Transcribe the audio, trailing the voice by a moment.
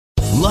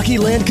Lucky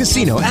Land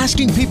Casino,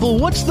 asking people,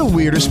 what's the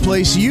weirdest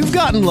place you've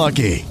gotten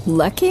lucky?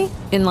 Lucky?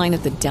 In line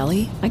at the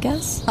deli, I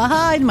guess?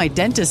 Aha, in my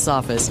dentist's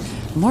office.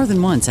 More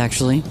than once,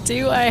 actually.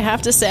 Do I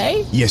have to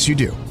say? Yes, you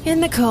do. In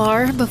the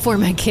car before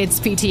my kids'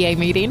 PTA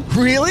meeting.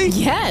 Really?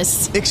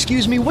 Yes.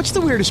 Excuse me, what's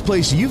the weirdest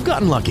place you've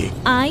gotten lucky?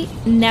 I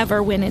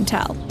never win and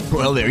tell.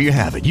 Well, there you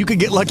have it. You can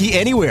get lucky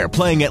anywhere,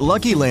 playing at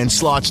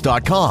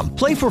LuckyLandSlots.com.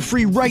 Play for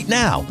free right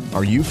now.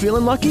 Are you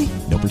feeling lucky?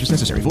 No purchase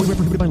necessary. Void where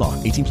prohibited by law.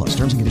 18 plus.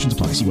 Terms and conditions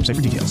apply. See website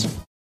for details.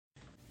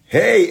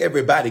 Hey,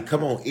 everybody,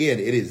 come on in.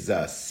 It is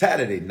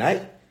Saturday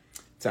night.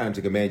 Time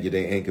to command your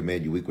day and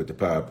command your week with the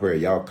power of prayer.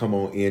 Y'all come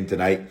on in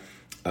tonight.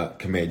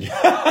 Command your...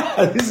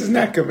 This is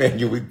not command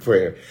your week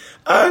prayer.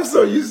 I'm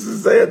so used to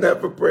saying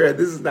that for prayer.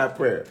 This is not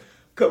prayer.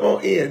 Come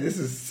on in. This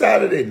is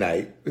Saturday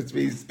night, which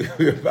means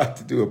we're about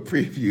to do a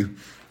preview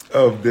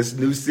of this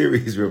new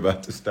series we're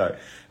about to start.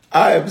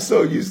 I am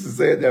so used to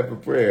saying that for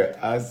prayer.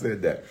 I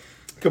said that.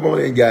 Come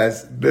on in,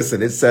 guys.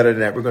 Listen, it's Saturday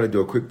night. We're going to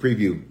do a quick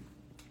preview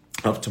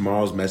of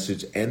tomorrow's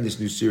message and this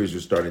new series we're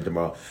starting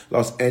tomorrow.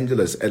 Los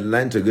Angeles,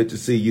 Atlanta, good to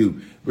see you.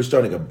 We're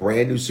starting a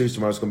brand new series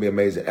tomorrow. It's going to be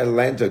amazing.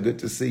 Atlanta, good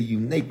to see you.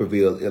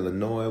 Naperville,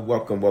 Illinois,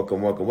 welcome,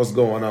 welcome, welcome. What's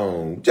going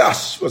on?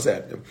 Josh, what's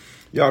happening?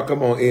 Y'all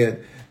come on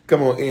in.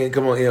 Come on in.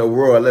 Come on in.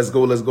 Aurora, let's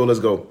go, let's go, let's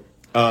go.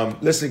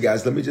 Listen,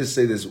 guys, let me just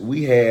say this.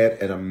 We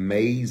had an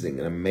amazing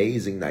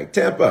night.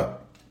 Tampa,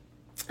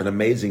 an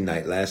amazing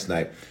night last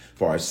night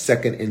for our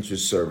second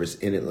interest service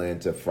in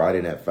Atlanta,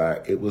 Friday Night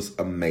Fire. It was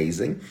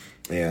amazing.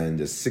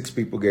 And 6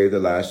 people gave their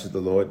lives to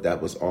the Lord.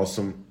 That was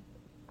awesome.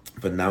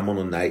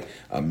 Phenomenal night.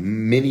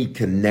 Many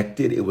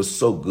connected. It was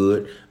so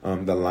good.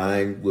 The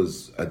line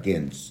was,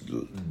 again,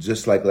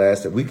 just like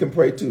last time. We can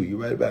pray too. You're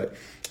right about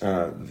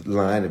it.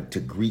 Line to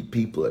greet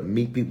people and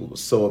meet people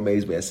was so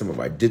amazing. We had some of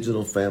our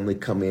digital family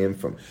come in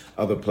from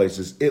other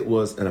places. It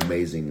was an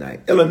amazing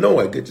night.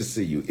 Illinois, good to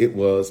see you. It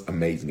was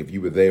amazing. If you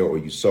were there or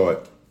you saw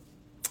it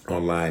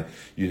online,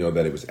 you know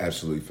that it was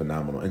absolutely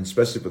phenomenal. And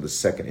especially for the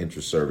second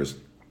interest service,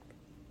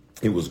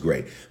 it was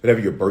great. Whenever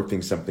you're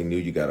birthing something new,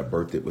 you got to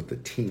birth it with the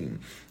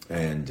team.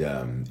 And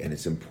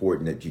it's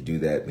important that you do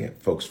that. We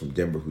had folks from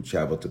Denver who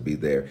traveled to be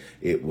there.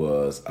 It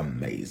was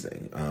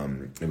amazing.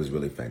 It was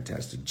really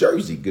fantastic.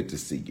 Jersey, good to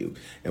see you.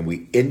 And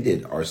we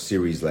ended our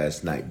series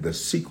last night. The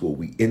sequel,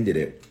 we ended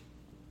it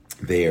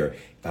there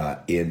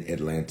in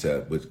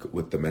Atlanta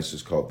with the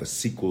message called The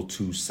Sequel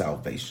to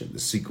Salvation. The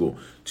Sequel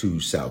to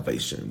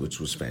Salvation, which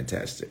was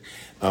fantastic.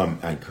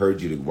 I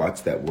encourage you to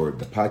watch that word.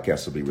 The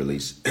podcast will be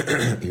released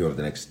here over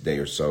the next day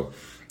or so.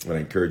 But I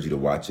encourage you to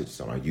watch it. It's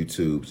on our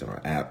YouTube, it's on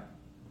our app,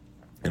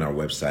 and our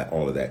website,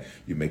 all of that.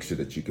 You make sure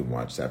that you can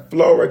watch that.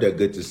 Florida,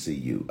 good to see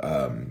you.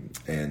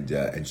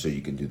 And so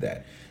you can do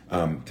that.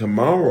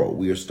 Tomorrow,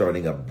 we are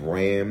starting a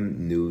brand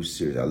new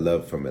series. I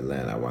love From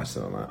Atlanta. I watched it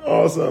online.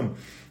 Awesome.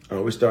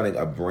 We're starting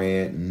a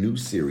brand new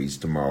series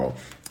tomorrow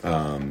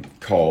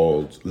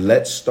called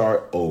Let's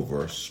Start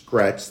Over,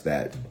 Scratch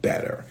That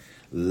Better.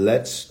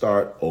 Let's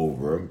Start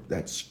Over,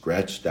 that's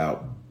scratched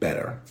out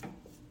better.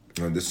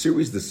 And the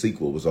series, the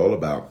sequel, was all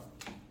about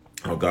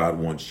how God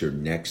wants your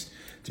next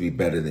to be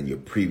better than your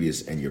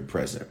previous and your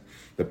present.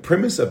 The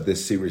premise of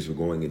this series we're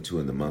going into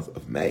in the month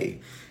of May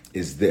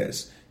is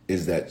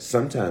that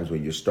sometimes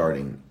when you're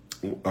starting,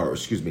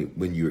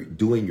 when you're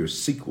doing your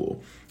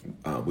sequel,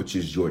 which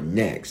is your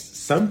next,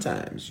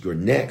 sometimes your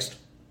next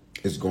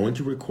is going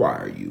to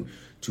require you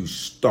to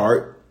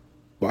start,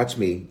 watch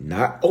me,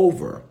 not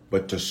over,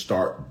 but to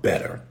start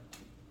better.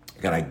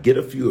 Can I get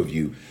a few of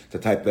you to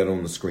type that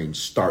on the screen?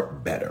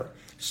 Start better.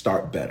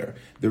 Start better.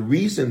 The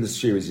reason the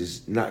series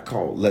is not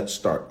called Let's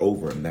Start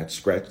Over and that's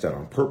scratched out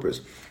on purpose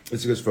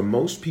is because for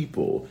most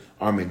people,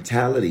 our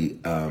mentality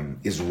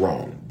is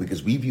wrong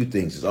because we view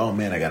things as, oh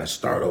man, I got to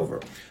start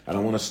over. I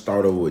don't want to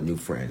start over with new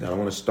friends. I don't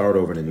want to start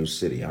over in a new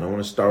city. I don't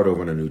want to start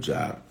over in a new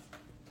job.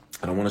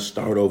 I don't want to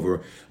start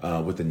over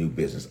with a new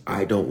business.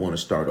 I don't want to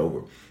start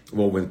over.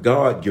 Well, with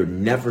God, you're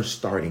never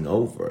starting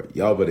over.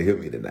 Y'all better hear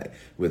me tonight.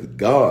 With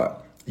God,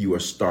 you are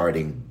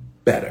starting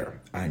better.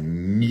 I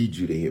need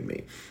you to hear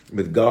me.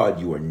 With God,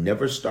 you are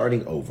never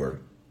starting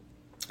over.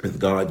 With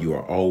God, you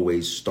are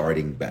always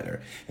starting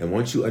better. And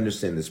once you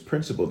understand this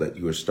principle that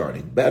you are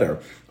starting better,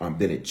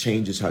 then it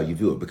changes how you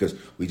view it. Because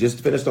we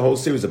just finished the whole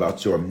series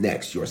about your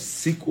next. Your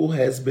sequel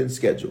has been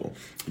scheduled.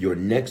 Your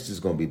next is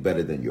going to be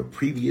better than your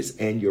previous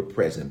and your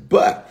present.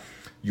 But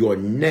your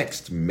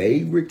next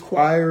may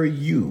require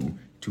you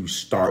to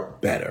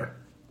start better.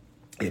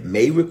 It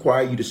may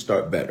require you to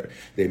start better.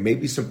 There may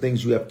be some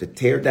things you have to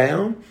tear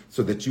down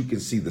so that you can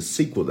see the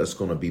sequel that's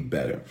going to be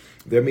better.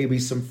 There may be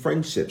some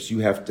friendships you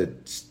have to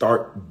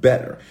start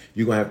better.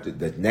 You're going to have to,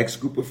 the next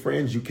group of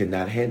friends, you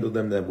cannot handle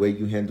them the way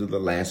you handled the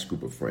last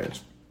group of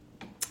friends.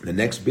 The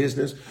next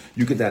business,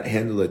 you cannot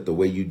handle it the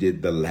way you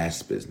did the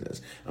last business.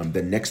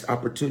 The next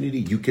opportunity,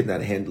 you cannot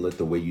handle it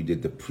the way you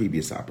did the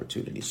previous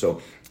opportunity.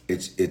 So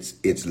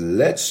it's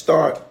let's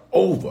start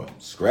over.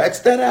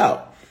 Scratch that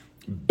out.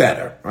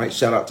 Better. All right.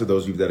 Shout out to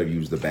those of you that have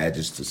used the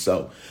badges to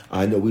sew.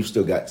 I know we've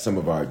still got some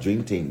of our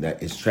dream team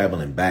that is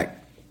traveling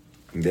back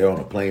They're on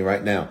a plane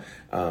right now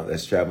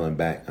that's traveling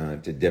back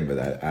to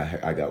Denver.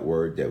 I got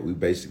word that we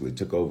basically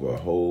took over a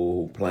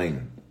whole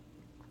plane.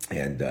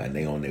 And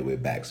they on their way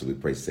back, so we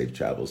pray safe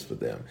travels for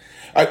them.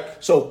 All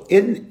right, so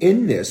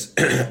in this,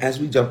 as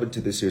we jump into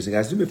this series, and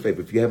guys, do me a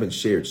favor, if you haven't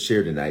share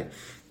tonight.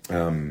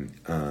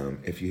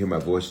 If you hear my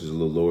voice is a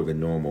little lower than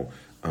normal,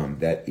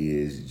 that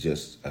is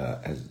just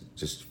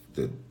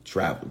the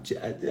travel.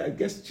 I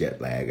guess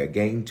jet lag. I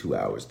gained 2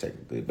 hours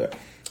technically, but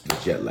the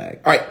jet lag.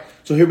 All right,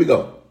 so here we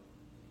go.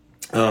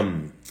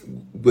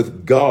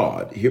 With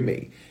God, hear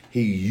me.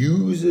 He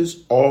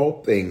uses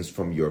all things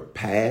from your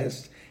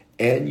past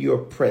and your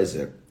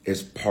present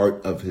as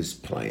part of his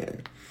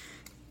plan.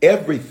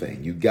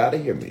 Everything, you got to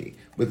hear me,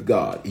 with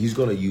God, he's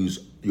going to use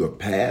your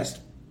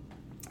past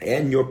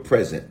and your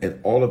present, and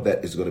all of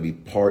that is going to be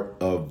part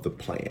of the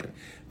plan.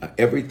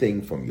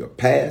 Everything from your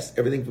past,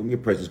 everything from your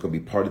present is going to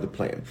be part of the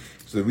plan.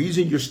 So the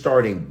reason you're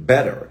starting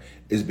better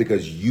is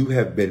because you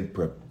have been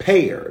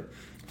prepared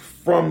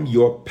from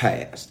your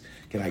past.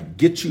 Can I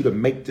get you to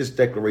make this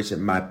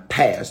declaration? My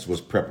past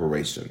was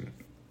preparation.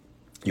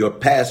 Your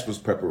past was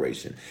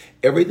preparation.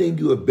 Everything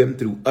you have been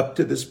through up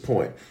to this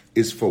point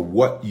is for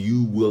what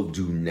you will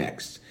do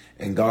next.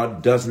 And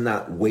God does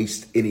not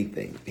waste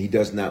anything. He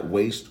does not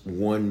waste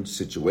one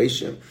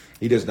situation.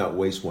 He does not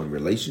waste one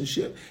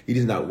relationship. He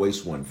does not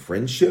waste one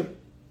friendship.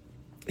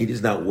 He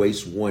does not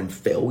waste one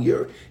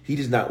failure. He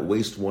does not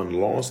waste one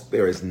loss.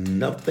 There is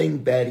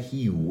nothing that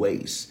he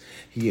wastes.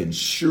 He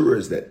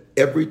ensures that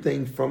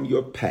everything from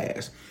your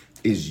past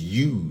is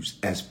used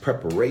as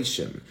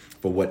preparation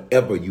for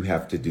whatever you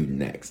have to do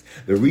next.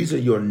 The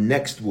reason your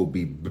next will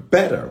be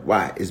better,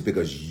 why? Is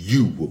because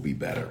you will be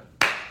better.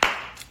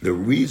 The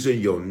reason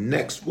your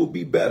next will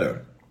be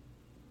better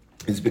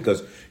is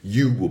because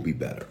you will be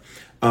better.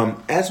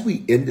 As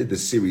we ended the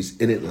series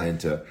in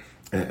Atlanta,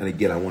 and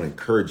again, I want to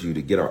encourage you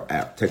to get our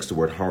app. Text the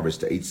word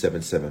harvest to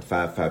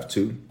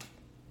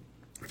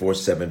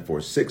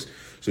 877-552-4746.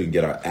 So you can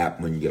get our app.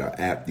 When you get our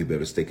app, you'll be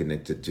able to stay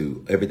connected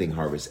to everything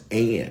Harvest,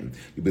 and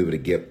you'll be able to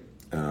get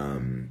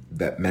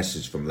that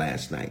message from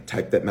last night.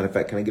 Type that. Matter of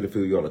fact, can I get a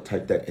few of you all to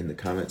type that in the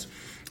comments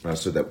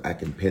so that I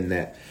can pin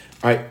that?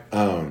 All right.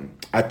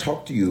 I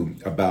talked to you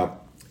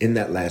about, in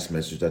that last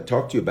message, I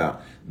talked to you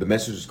about the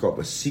message is called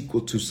A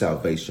Sequel to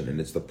Salvation, and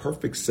it's the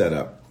perfect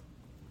setup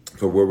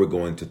for where we're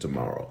going to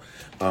tomorrow.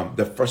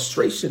 The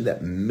frustration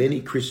that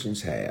many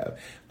Christians have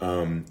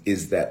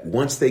is that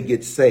once they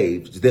get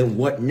saved, then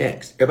what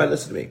next? Everybody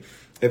listen to me.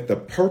 If the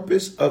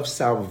purpose of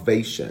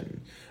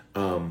salvation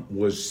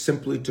was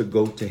simply to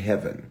go to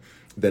heaven,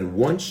 then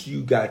once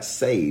you got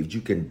saved,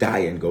 you can die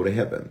and go to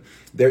heaven.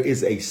 There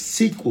is a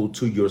sequel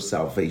to your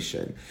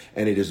salvation,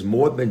 and it is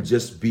more than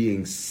just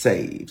being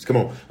saved. Come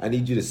on, I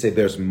need you to say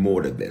there's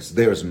more to this.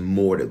 There's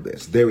more to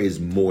this. There is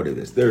more to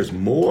this. There's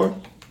more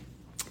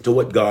to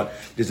what God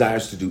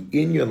desires to do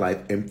in your life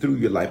and through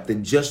your life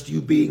than just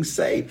you being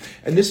saved.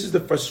 And this is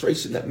the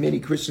frustration that many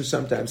Christians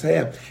sometimes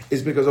have,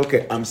 is because,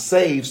 okay, I'm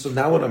saved, so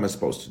now what am I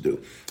supposed to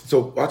do?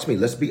 So watch me.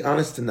 Let's be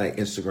honest tonight,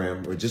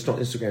 Instagram, or just on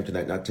Instagram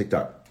tonight, not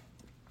TikTok.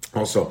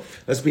 Also,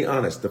 let's be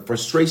honest. The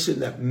frustration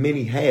that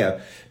many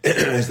have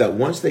is that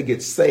once they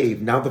get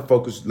saved, now the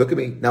focus, look at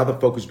me, now the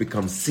focus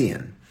becomes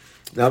sin.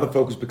 Now the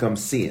focus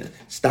becomes sin.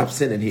 Stop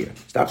sinning here.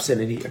 Stop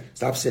sinning here.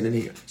 Stop sinning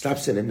here. Stop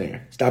sinning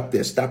there. Stop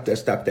this. Stop that.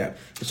 Stop that.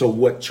 So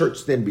what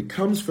church then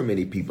becomes for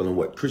many people, and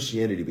what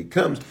Christianity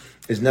becomes,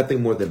 is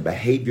nothing more than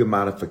behavior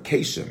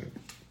modification.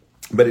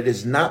 But it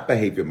is not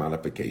behavior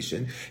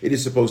modification. It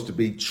is supposed to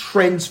be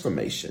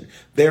transformation.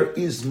 There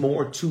is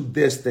more to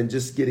this than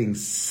just getting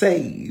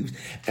saved.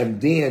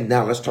 And then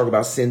now let's talk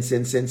about sin.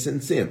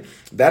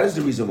 That is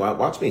the reason why,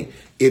 watch me.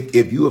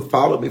 If you have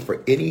followed me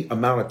for any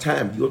amount of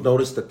time, you'll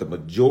notice that the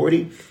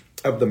majority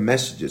of the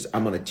messages,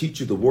 I'm going to teach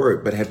you the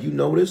word, but have you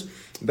noticed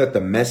that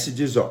the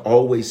messages are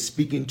always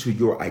speaking to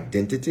your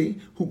identity?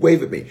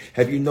 Wave at me.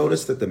 Have you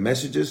noticed that the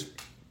messages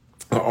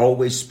are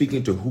always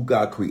speaking to who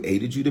God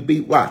created you to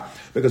be? Why?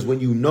 Because when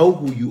you know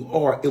who you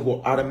are, it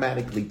will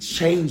automatically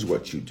change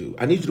what you do.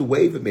 I need you to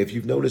wave at me if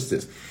you've noticed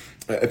this.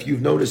 If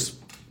you've noticed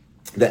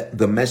that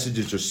the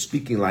messages are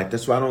speaking life.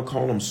 That's why I don't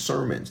call them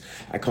sermons.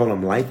 I call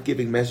them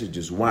life-giving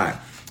messages. Why?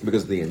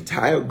 Because the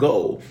entire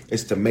goal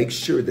is to make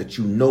sure that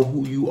you know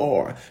who you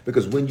are.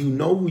 Because when you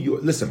know who you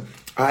are, listen,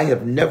 I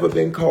have never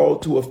been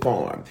called to a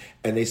farm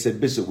and they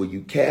said, Bishop, will you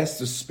cast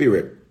the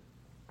spirit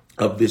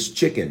of this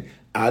chicken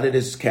out of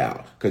this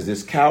cow? Because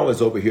this cow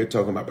is over here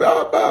talking about,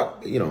 bah, bah.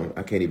 You know,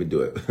 I can't even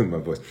do it with my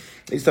voice.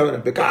 He's talking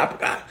about, bah,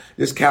 bah.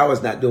 This cow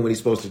is not doing what he's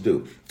supposed to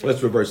do.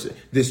 Let's reverse it.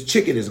 This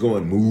chicken is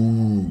going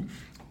moo.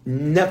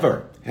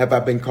 Never have I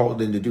been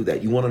called in to do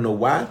that. You want to know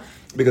why?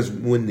 Because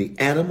when the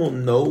animal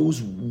knows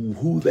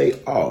who they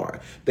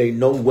are, they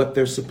know what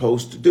they're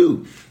supposed to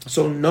do.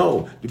 So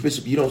no, the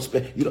bishop, you don't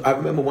spend. I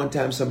remember one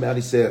time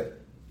somebody said,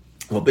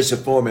 Well, Bishop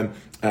Foreman,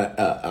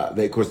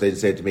 of course, they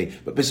said to me,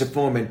 but Bishop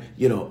Foreman,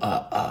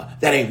 that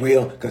ain't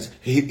real because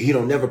he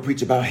don't never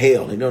preach about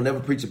hell. He don't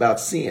never preach about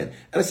sin.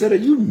 And I said, are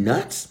you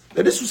nuts?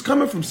 Now, this was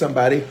coming from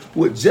somebody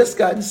who had just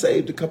gotten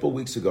saved a couple of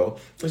weeks ago.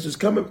 This was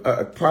coming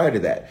prior to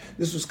that.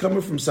 This was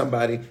coming from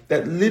somebody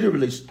that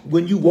literally,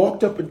 when you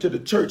walked up into the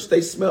church,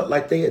 they smelled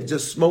like they had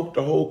just smoked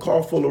a whole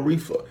car full of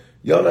reefer.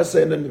 Y'all not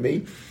saying nothing to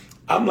me?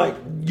 I'm like,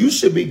 you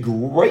should be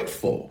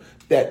grateful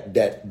that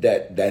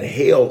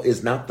hell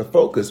is not the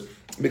focus.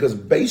 Because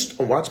based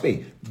on what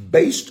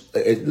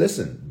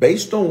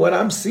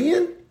I'm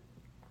seeing,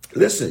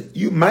 listen,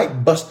 you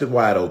might bust it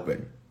wide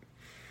open,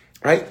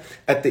 right?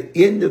 At the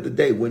end of the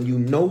day, when you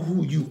know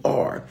who you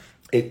are,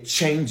 it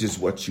changes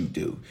what you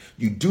do.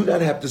 You do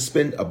not have to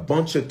spend a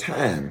bunch of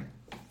time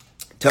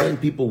telling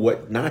people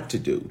what not to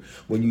do.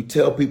 When you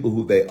tell people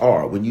who they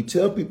are,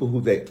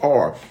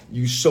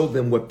 you show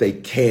them what they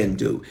can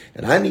do.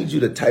 And I need you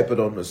to type it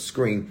on the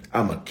screen.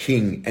 I'm a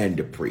king and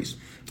a priest.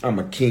 I'm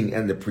a king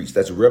and a priest.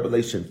 That's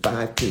Revelation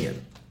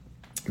 5:10.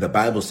 The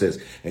Bible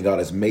says, and God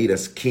has made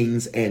us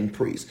kings and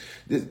priests.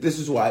 This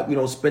is why we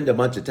don't spend a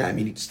bunch of time.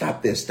 You need to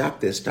stop this,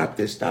 stop this, stop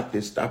this, stop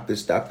this, stop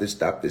this, stop this,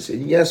 stop this.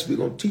 And yes, we're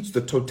going to teach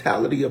the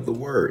totality of the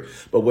word.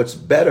 But what's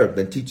better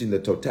than teaching the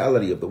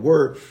totality of the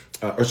word,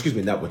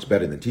 not what's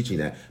better than teaching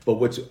that, but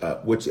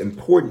what's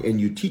important in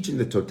you teaching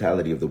the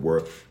totality of the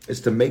word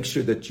is to make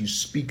sure that you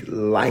speak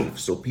life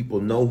so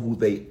people know who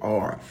they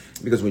are.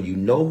 Because when you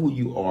know who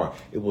you are,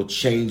 it will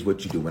change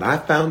what you do. When I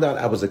found out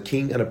I was a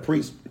king and a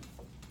priest,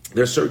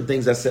 there's certain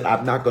things I said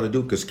I'm not going to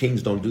do because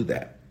kings don't do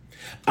that.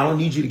 I don't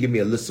need you to give me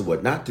a list of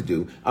what not to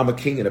do. I'm a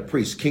king and a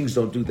priest. Kings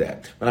don't do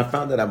that. When I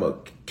found that I'm a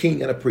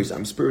king and a priest,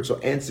 I'm spiritual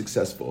and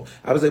successful,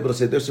 I was able to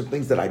say there's some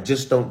things that I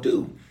just don't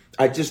do.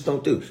 I just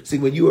don't do. See,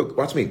 when you are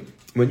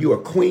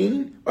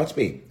queen, watch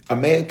me, a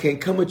man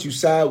can't come at you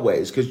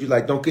sideways because you're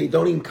like, don't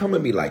even come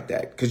at me like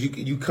that because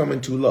you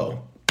coming too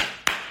low.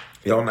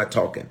 Y'all not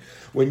talking.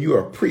 When you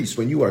are a priest,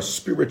 when you are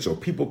spiritual,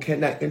 people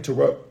cannot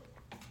interrupt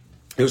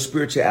your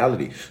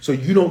spirituality. So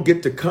you don't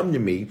get to come to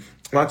me,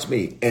 watch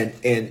me, and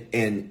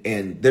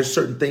there's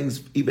certain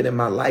things even in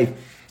my life,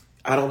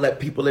 I don't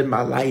let people in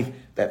my life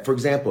that, for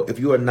example, if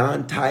you're a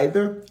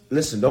non-tither,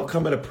 listen, don't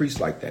come at a priest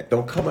like that.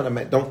 Don't come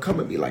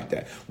at me like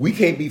that. We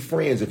can't be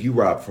friends if you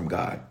rob from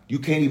God. You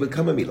can't even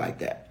come at me like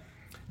that.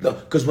 No,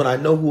 because when I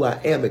know who I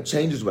am, it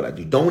changes what I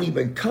do. Don't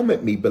even come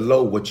at me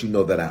below what you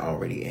know that I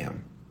already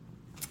am.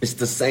 It's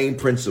the same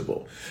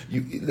principle.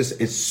 Listen,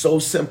 it's so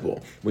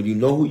simple. When you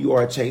know who you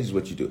are, it changes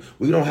what you do.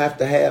 We don't have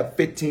to have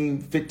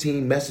 15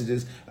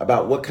 messages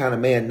about what kind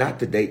of man not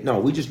to date. No,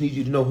 we just need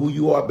you to know who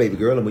you are, baby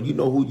girl. And when you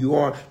know who you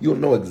are, you'll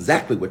know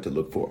exactly what to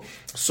look for.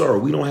 Sir,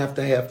 we don't have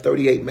to have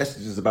 38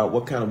 messages about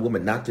what kind of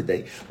woman not to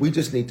date. We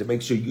just need to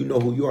make sure you know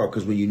who you are,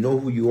 because when you know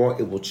who you are,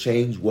 it will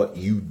change what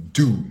you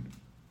do.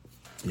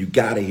 You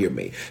got to hear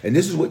me. And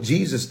this is what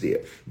Jesus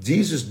did.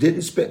 Jesus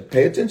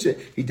pay attention.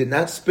 He did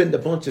not spend a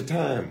bunch of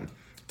time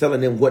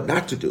telling them what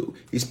not to do.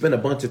 He spent a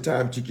bunch of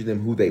time teaching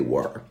them who they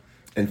were.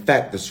 In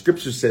fact, the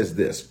scripture says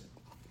this.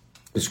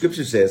 The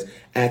scripture says,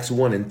 Acts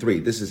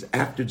 1:3. This is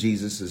after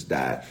Jesus has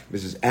died.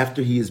 This is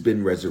after he has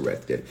been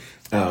resurrected.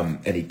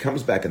 And he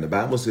comes back, and the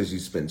Bible says he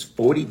spends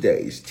 40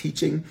 days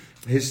teaching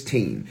his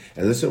team.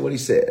 And listen to what he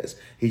says.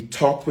 He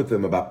talked with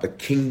them about the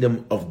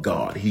kingdom of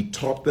God. He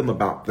taught them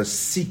about the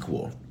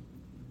sequel.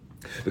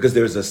 Because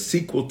there's a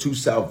sequel to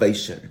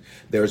salvation.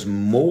 There's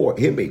more.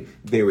 Hear me.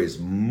 There is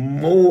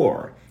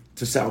more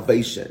to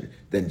salvation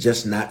than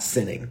just not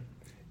sinning.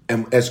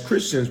 And as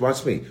Christians,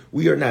 watch me,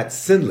 we are not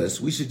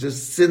sinless. We should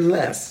just sin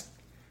less.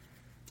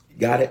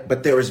 Got it?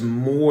 But there is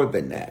more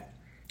than that.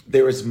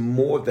 There is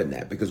more than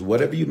that, because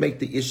whatever you make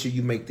the issue,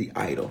 you make the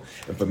idol.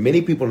 And for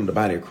many people in the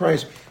body of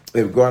Christ,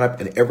 they've grown up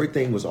and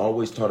everything was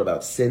always taught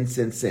about sin,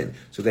 sin, sin.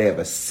 So they have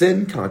a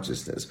sin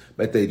consciousness,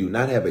 but they do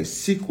not have a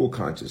sequel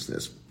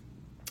consciousness.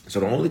 So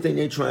the only thing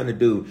they're trying to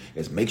do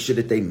is make sure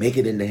that they make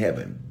it into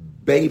heaven.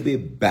 Baby,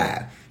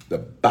 bye. The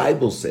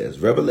Bible says,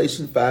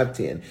 Revelation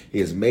 5:10, he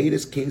has made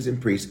us kings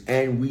and priests,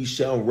 and we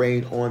shall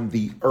reign on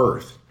the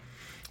earth.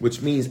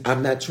 Which means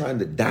I'm not trying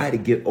to die to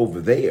get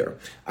over there.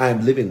 I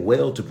am living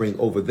well to bring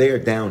over there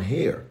down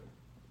here.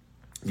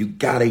 You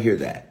got to hear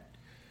that.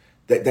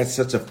 That's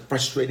such a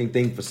frustrating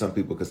thing for some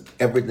people, because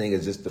everything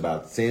is just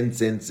about sin,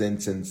 sin, sin,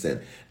 sin, sin.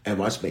 And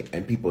watch me.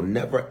 And people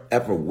never,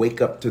 ever wake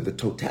up to the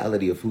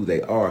totality of who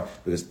they are,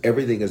 because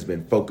everything has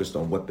been focused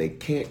on what they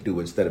can't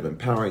do instead of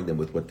empowering them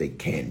with what they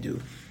can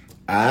do.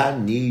 I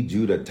need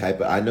you to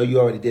type it. I know you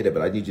already did it,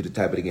 but I need you to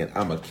type it again.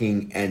 I'm a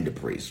king and a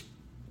priest.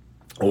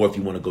 Or if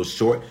you want to go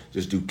short,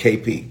 just do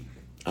KP.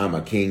 I'm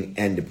a king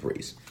and a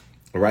priest.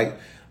 All right?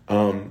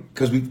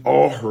 Because we've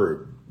all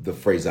heard the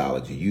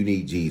phraseology. You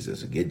need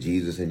Jesus. Get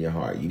Jesus in your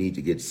heart. You need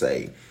to get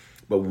saved.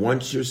 But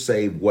once you're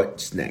saved,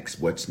 what's next?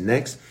 What's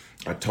next?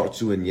 I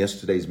taught you in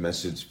yesterday's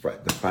message,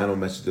 the final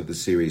message of the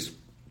series,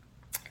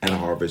 and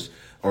Harvest,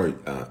 or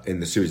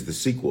in the series, the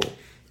sequel,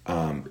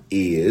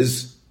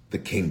 is the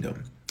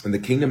kingdom. And the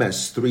kingdom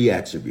has three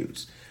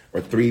attributes,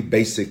 or three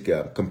basic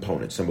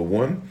components. Number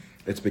one,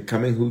 It's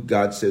becoming who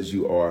God says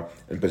you are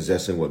and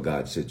possessing what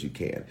God said you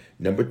can.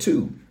 Number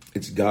 2,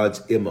 it's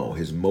God's MO,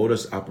 his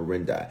modus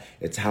operandi.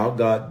 It's how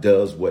God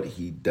does what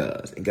he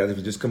does. And guys, if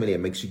you're just coming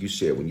in, make sure you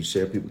share. When you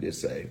share, people get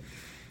saved.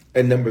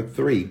 And number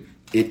 3,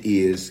 it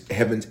is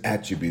heaven's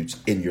attributes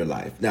in your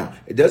life. Now,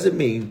 it doesn't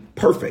mean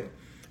perfect.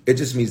 It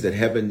just means that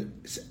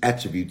heaven's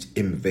attributes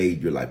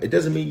invade your life. It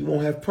doesn't mean you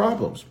won't have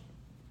problems.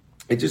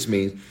 It just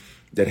means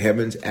that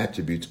heaven's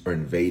attributes are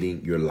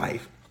invading your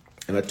life.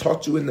 And I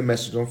talked to you in the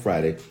message on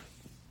Friday.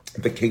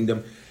 The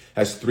kingdom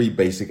has 3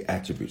 basic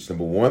attributes.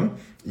 Number 1,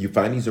 you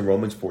find these in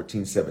Romans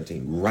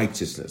 14:17,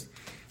 righteousness.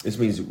 This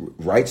means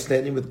right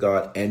standing with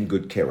God and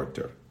good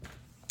character.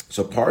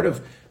 So part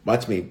of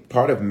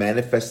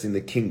manifesting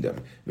the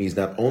kingdom means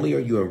not only are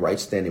you in right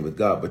standing with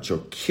God, but your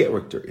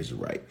character is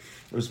right.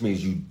 This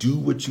means you do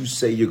what you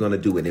say you're going to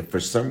do. And if for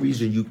some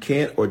reason you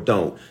can't or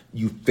don't,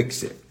 you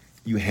fix it.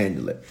 You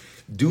handle it.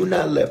 Do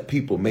not let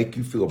people make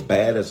you feel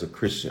bad as a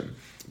Christian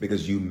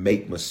because you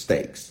make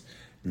mistakes.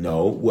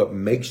 No, what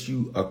makes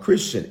you a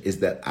Christian is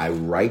that I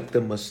right the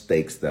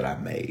mistakes that I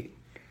made.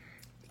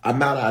 I'm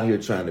not out here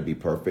trying to be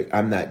perfect.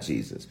 I'm not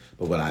Jesus.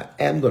 But what I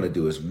am going to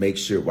do is make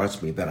sure,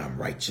 watch me, that I'm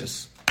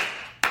righteous.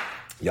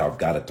 Y'all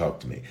got to talk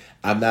to me.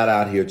 I'm not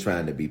out here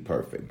trying to be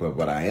perfect. But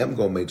what I am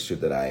going to make sure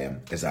that I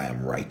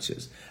am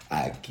righteous.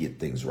 I get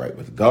things right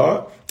with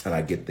God and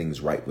I get things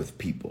right with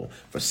people.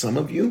 For some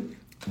of you,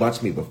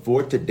 watch me,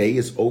 before today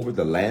is over,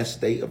 the last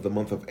day of the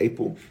month of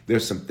April,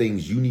 there's some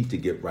things you need to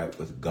get right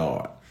with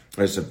God.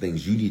 There's some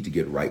things you need to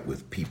get right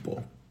with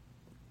people.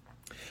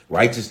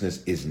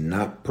 Righteousness is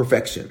not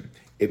perfection.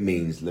 It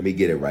means let me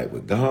get it right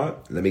with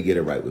God. Let me get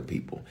it right with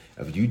people.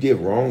 If you did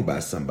wrong by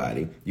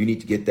somebody, you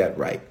need to get that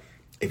right.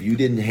 If you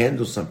didn't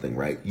handle something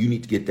right, you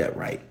need to get that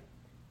right.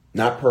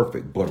 Not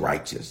perfect, but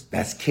righteous.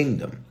 That's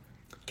kingdom.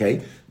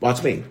 Okay?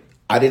 Watch me.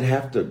 I didn't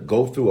have to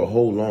go through a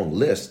whole long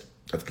list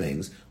of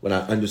things when I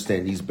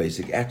understand these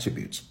basic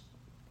attributes.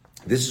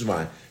 This is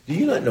why, do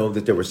you not know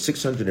that there were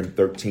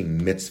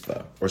 613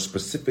 mitzvah or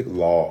specific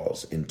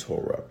laws in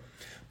Torah,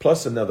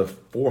 plus another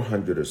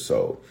 400 or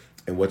so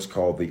in what's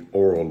called the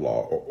oral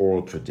law or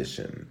oral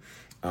tradition?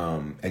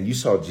 And you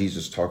saw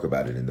Jesus talk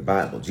about it in the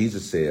Bible.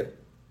 Jesus said,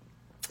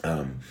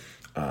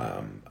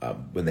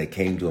 when they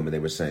came to him and they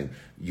were saying,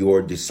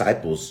 your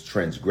disciples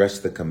transgress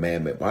the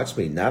commandment, watch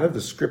me, not of the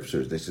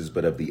scriptures, this is,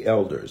 but of the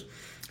elders,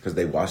 because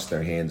they wash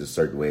their hands a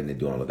certain way and they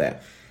do all of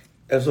that.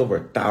 There's over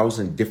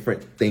 1,000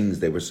 different things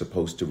they were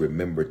supposed to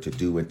remember to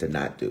do and to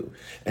not do.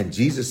 And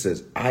Jesus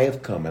says, I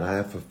have come and I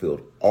have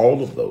fulfilled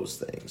all of those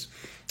things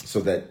so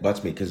that,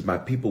 watch me, because my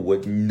people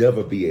would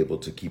never be able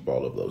to keep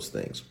all of those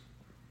things.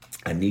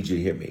 I need you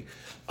to hear me.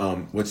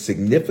 What's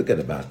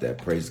significant about that,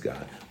 praise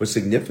God, what's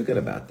significant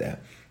about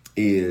that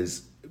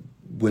is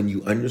when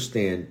you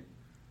understand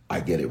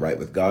I get it right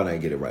with God and I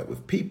get it right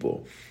with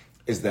people,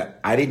 is that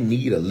I didn't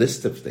need a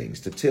list of things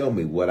to tell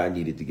me what I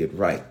needed to get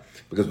right.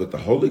 Because what the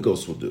Holy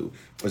Ghost will do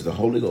is the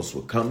Holy Ghost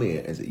will come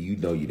in and say, you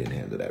know you didn't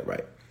handle that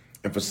right.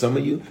 And for some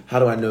of you, how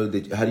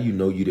do you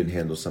know you didn't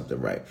handle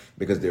something right?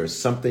 Because there is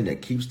something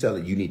that keeps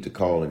telling you need to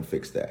call and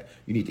fix that.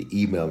 You need to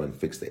email and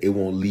fix that. It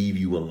won't leave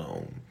you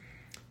alone.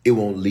 It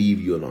won't leave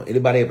you alone.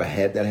 Anybody ever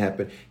had that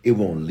happen? It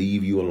won't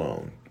leave you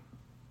alone.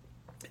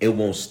 It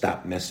won't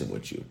stop messing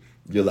with you.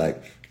 You're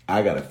like,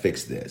 I got to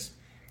fix this.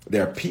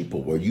 There are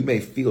people where you may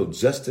feel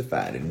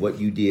justified in what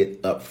you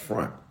did up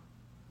front.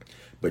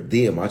 But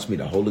then, watch me,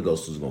 the Holy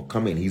Ghost is going to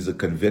come in. He's a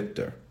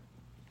convictor.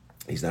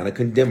 He's not a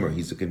condemner.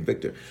 He's a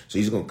convictor. So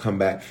he's going to come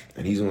back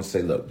and he's going to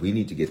say, look, we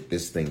need to get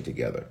this thing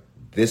together.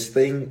 This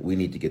thing we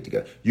need to get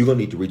together. You're going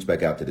to need to reach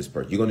back out to this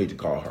person. You're going to need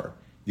to call her.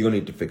 You're going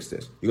to need to fix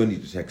this. You're going to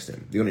need to text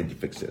him. You're going to need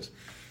to fix this.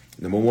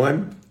 Number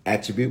 1,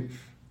 attribute,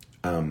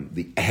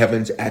 the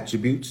heaven's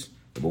attributes.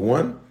 Number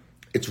 1,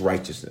 it's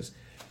righteousness.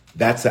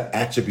 That's an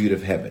attribute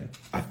of heaven.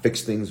 I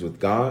fix things with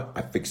God.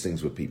 I fix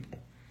things with people.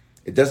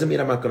 It doesn't mean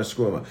I'm not going to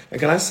screw them up. And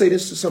can I say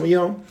this to some of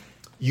y'all?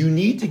 You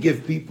need to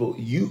give people,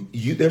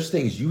 there's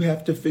things you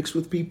have to fix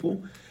with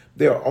people.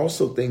 There are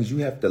also things you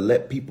have to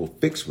let people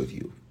fix with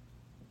you.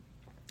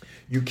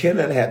 You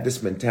cannot have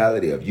this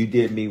mentality of you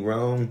did me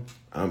wrong,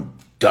 I'm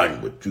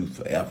done with you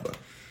forever.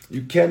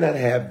 You cannot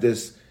have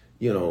this,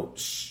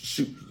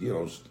 shoot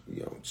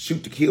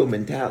to kill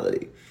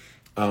mentality.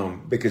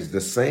 Because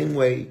the same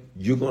way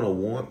you're going to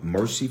want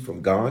mercy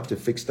from God to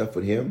fix stuff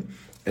with him,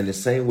 and the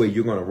same way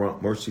you're going to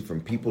want mercy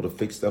from people to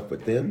fix stuff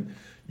with them,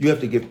 you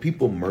have to give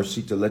people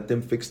mercy to let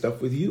them fix stuff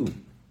with you.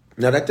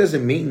 Now, that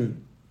doesn't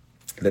mean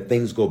that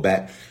things go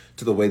back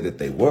to the way that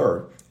they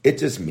were. It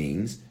just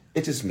means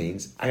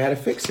I got to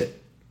fix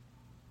it.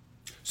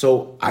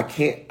 So I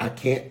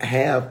can't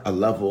have a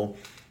level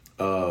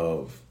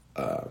of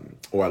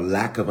or a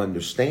lack of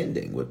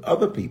understanding with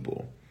other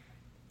people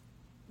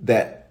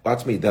that,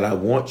 watch me, that I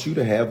want you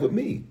to have with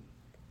me.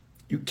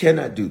 You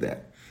cannot do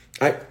that.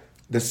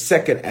 The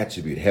second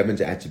attribute,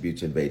 heaven's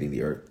attributes invading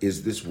the earth,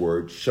 is this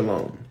word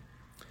shalom.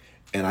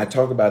 And I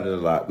talk about it a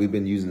lot. We've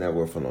been using that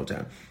word for a long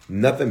time.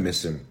 Nothing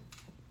missing,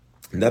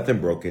 nothing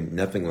broken,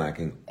 nothing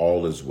lacking,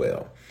 all is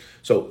well.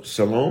 So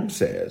shalom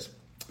says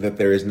that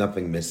there is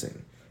nothing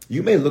missing.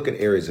 You may look at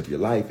areas of your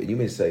life and you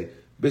may say,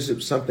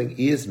 Bishop, something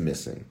is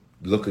missing.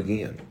 Look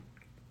again.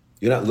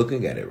 You're not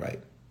looking at it right.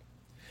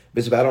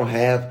 Bishop, I don't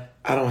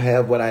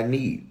have what I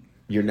need.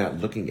 You're not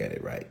looking at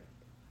it right.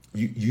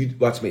 You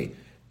watch me.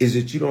 Is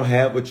it you don't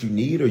have what you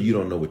need or you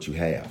don't know what you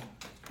have?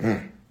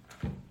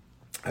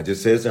 I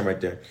just said something right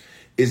there.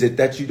 Is it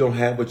that you don't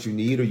have what you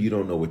need or you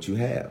don't know what you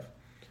have?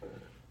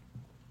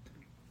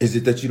 Is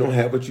it that you don't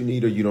have what you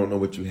need or you don't know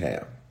what you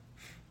have?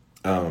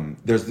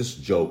 There's this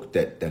joke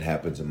that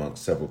happens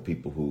amongst several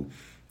people who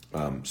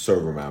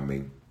serve around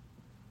me.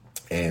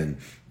 And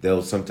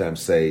they'll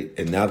sometimes say,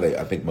 and now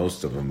I think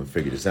most of them have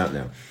figured this out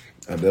now.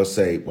 They'll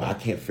say, well, I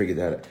can't figure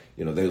that out.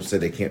 They'll say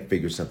they can't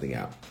figure something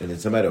out. And then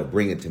somebody will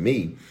bring it to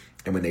me.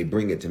 And when they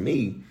bring it to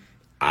me,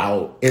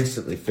 I'll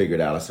instantly figure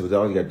it out. I say,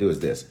 well, all you got to do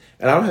is this.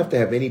 And I don't have to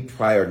have any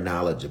prior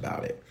knowledge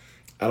about it.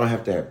 I don't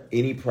have to have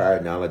any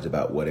prior knowledge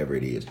about whatever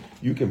it is.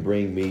 You can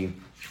bring me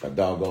a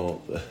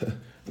doggone,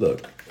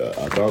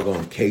 a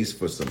doggone case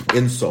for some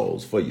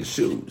insoles for your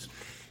shoes.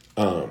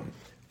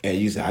 And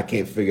you say, I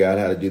can't figure out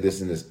how to do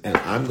this and this. And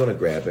I'm going to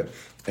grab it.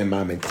 And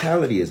my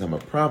mentality is I'm a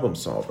problem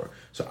solver.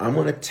 So I'm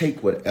going to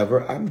take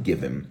whatever I'm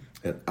given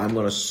and I'm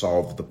going to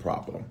solve the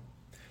problem.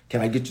 Can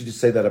I get you to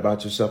say that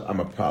about yourself? I'm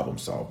a problem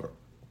solver.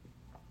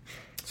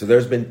 So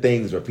there's been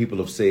things where people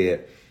have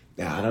said,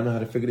 yeah, I don't know how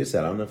to figure this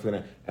out. I don't know if I'm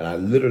gonna, and I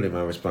literally,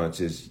 my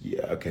response is,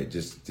 yeah, okay,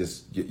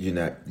 just you're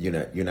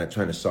not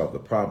trying to solve the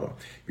problem.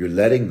 You're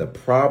letting the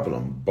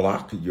problem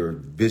block your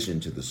vision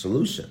to the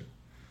solution.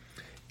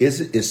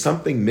 Is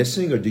something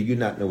missing or do you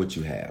not know what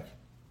you have?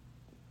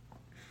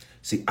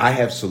 See, I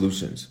have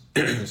solutions.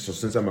 So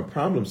since I'm a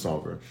problem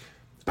solver,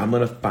 I'm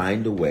going to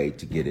find a way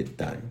to get it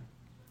done.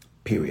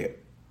 Period.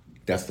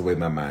 That's the way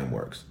my mind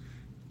works.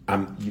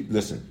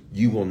 Listen,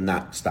 you will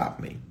not stop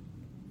me.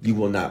 You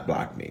will not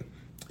block me.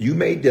 You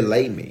may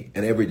delay me,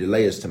 and every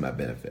delay is to my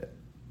benefit.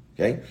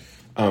 Okay?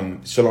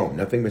 Shalom,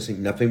 nothing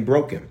missing, nothing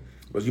broken.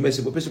 But you may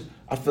say, well, Bishop,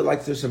 I feel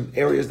like there's some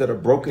areas that are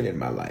broken in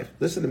my life.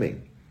 Listen to me.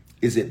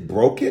 Is it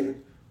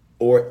broken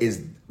or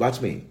is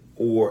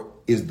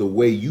the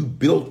way you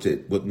built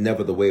it was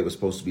never the way it was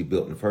supposed to be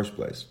built in the first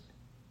place?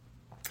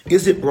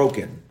 Is it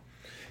broken?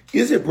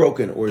 Is it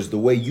broken or is the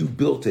way you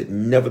built it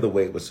never the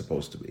way it was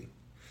supposed to be?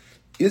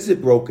 Is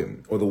it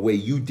broken or the way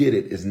you did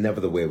it is never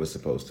the way it was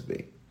supposed to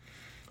be?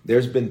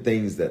 There's been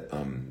things that,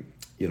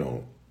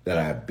 that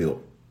I have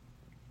built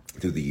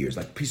through the years,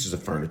 like pieces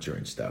of furniture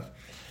and stuff.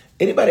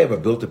 Anybody ever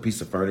built a piece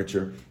of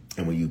furniture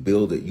and when you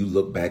build it, you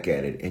look back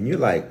at it and you're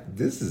like,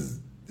 this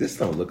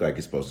don't look like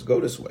it's supposed to go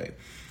this way.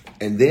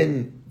 And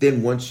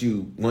then once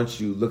you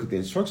look at the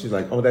instructions,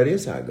 like, oh, that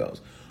is how it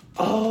goes.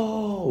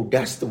 Oh,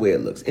 that's the way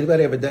it looks.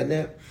 Anybody ever done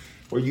that?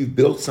 Where you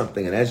built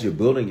something and as you're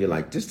building, you're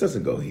like, this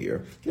doesn't go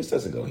here. This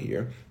doesn't go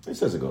here. This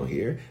doesn't go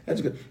here.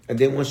 That's good. And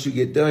then once you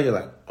get done, you're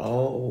like,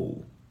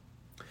 oh,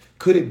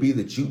 could it be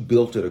that you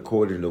built it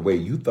according to the way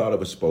you thought it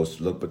was supposed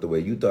to look, but the way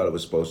you thought it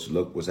was supposed to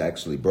look was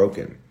actually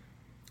broken?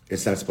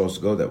 It's not supposed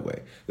to go that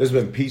way. There's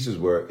been pieces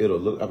where it'll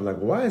look, I'm like,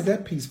 well, why is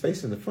that piece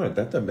facing the front?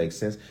 That doesn't make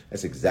sense.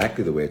 That's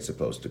exactly the way it's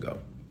supposed to go.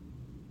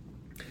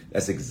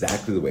 That's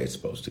exactly the way it's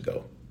supposed to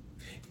go.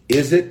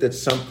 Is it that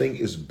something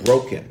is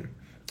broken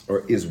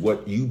or is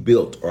what you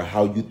built or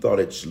how you thought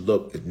it should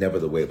look is never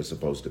the way it was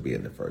supposed to be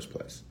in the first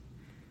place?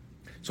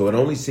 So it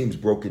only seems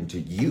broken to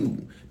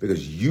you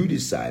because you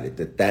decided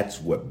that that's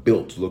what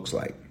built looks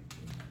like.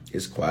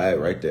 It's quiet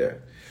right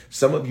there.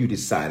 Some of you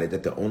decided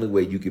that the only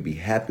way you could be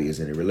happy is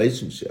in a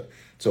relationship.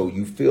 So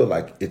you feel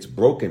like it's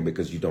broken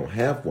because you don't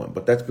have one,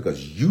 but that's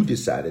because you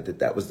decided that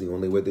that was the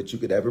only way that you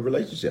could have a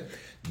relationship.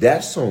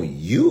 That's on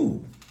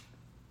you.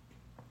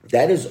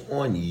 That is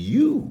on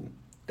you.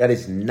 That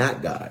is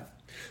not God.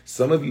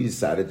 Some of you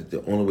decided that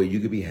the only way you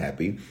could be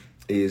happy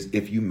is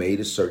if you made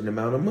a certain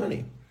amount of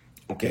money.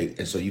 Okay,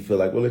 and so you feel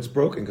like, well, it's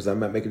broken because I'm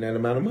not making that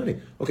amount of money.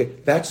 Okay,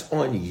 that's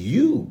on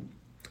you.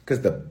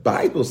 Because the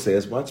Bible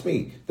says, watch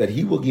me, that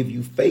he will give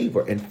you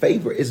favor, and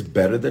favor is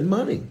better than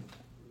money.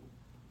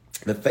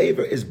 The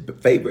favor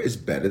is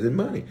better than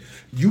money.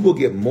 You will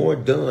get more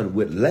done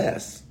with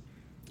less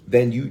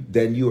than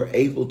you are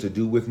able to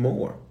do with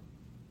more.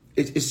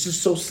 It's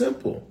just so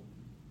simple.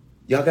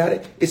 Y'all got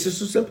it? It's just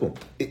so simple.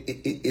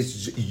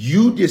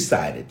 You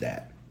decided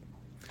that.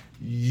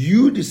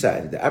 You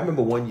decided that. I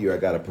remember one year I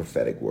got a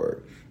prophetic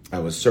word. I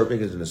was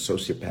serving as an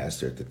associate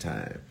pastor at the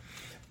time.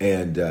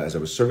 And as I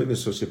was serving the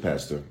associate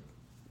pastor,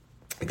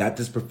 I got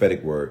this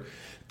prophetic word.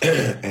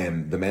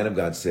 And the man of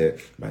God said,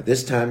 by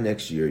this time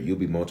next year, you'll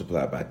be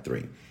multiplied by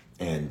 3.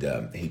 And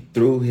he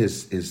threw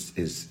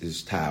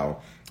his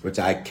towel, which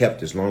I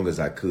kept as long as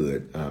I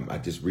could. I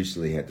just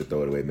recently had to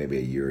throw it away maybe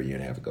a year and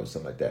a half ago,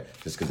 something like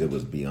that, just because it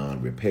was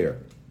beyond repair.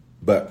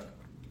 But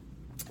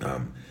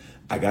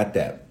I got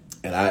that.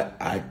 And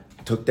I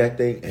took that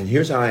thing, and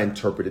here's how I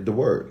interpreted the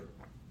word.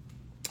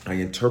 I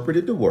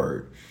interpreted the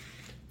word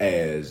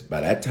as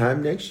by that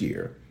time next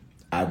year,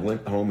 I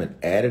went home and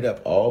added up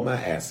all my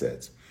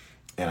assets.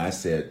 And I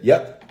said,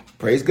 yep,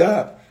 praise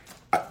God.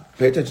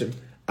 Pay attention.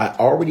 I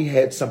already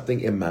had something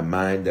in my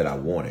mind that I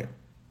wanted.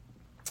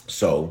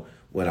 So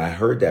when I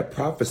heard that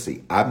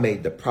prophecy, I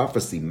made the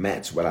prophecy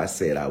match what I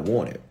said I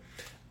wanted.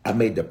 I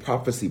made the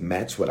prophecy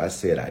match what I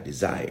said I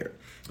desired.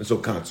 And so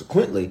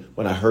consequently,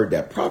 when I heard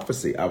that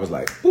prophecy, I was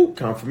like, ooh,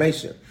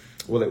 confirmation.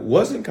 Well, it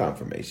wasn't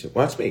confirmation.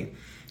 Watch me.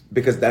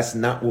 Because that's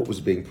not what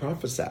was being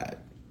prophesied.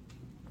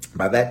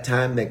 By that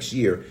time next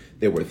year,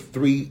 there were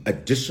 3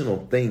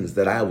 additional things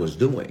that I was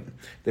doing.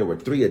 There were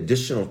 3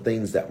 additional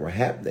things that were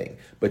happening.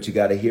 But you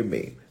got to hear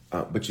me.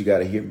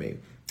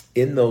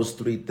 In those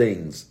 3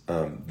 things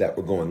that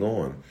were going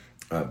on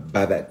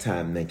by that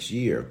time next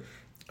year,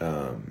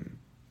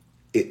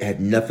 it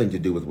had nothing to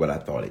do with what I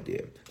thought it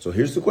did. So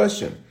here's the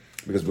question.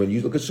 Because when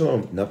you look at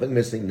Shalom, nothing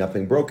missing,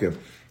 nothing broken.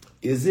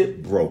 Is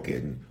it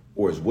broken,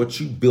 or is what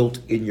you built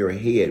in your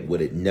head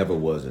what it never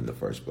was in the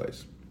first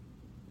place?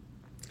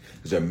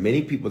 Because there are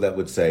many people that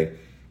would say,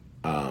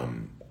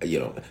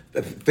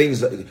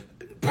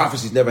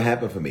 prophecies never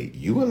happen for me.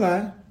 You a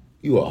lie.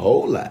 You a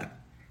whole lie.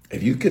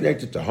 If you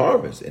connected to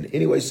harvest in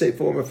any way, shape,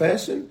 form, or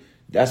fashion,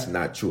 that's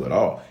not true at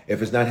all.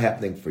 If it's not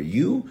happening for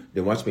you,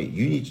 then watch me.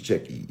 You need to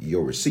check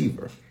your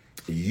receiver.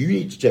 You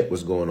need to check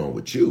what's going on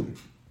with you.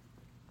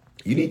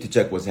 You need to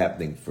check what's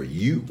happening for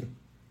you.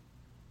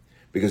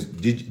 Because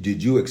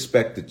did you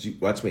expect that you,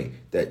 watch me,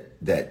 that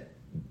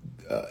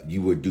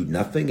you would do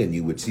nothing and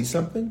you would see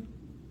something?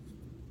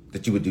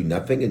 That you would do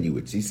nothing and you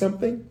would see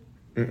something?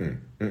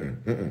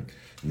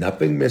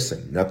 Nothing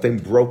missing, nothing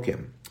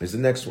broken. Here's the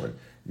next one.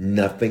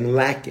 Nothing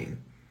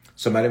lacking.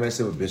 Somebody might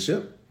say, well,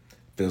 Bishop,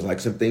 feels like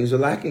some things are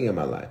lacking in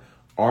my life.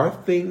 Are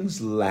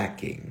things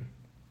lacking,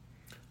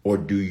 or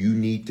do you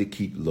need to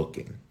keep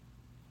looking?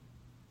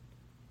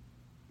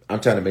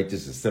 I'm trying to make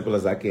this as simple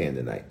as I can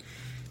tonight.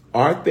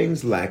 Are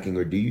things lacking,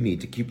 or do you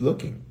need to keep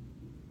looking?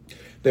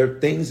 There are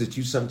things that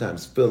you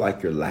sometimes feel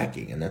like you're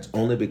lacking, and that's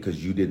only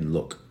because you didn't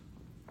look.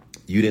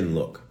 You didn't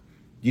look.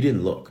 You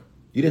didn't look.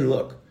 You didn't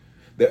look.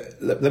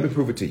 Let me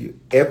prove it to you.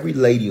 Every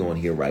lady on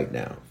here right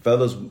now,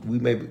 fellas,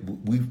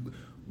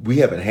 we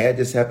haven't had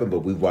this happen, but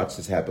we've watched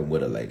this happen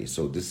with a lady.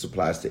 So this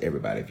applies to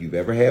everybody. If you've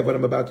ever had what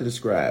I'm about to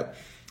describe,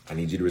 I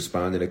need you to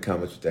respond in the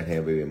comments with that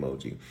hand wave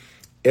emoji.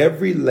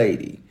 Every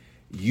lady,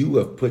 you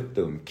have put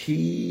them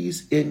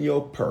keys in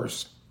your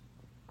purse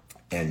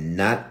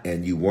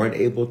and you weren't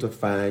able to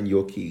find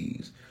your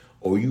keys.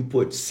 Or you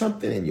put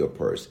something in your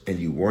purse and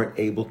you weren't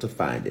able to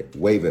find it.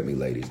 Wave at me,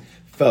 ladies.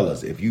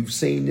 Fellas, if you've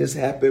seen this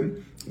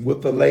happen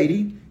with a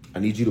lady, I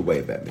need you to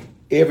wave at me.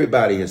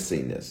 Everybody has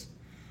seen this.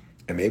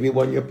 And maybe it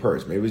wasn't your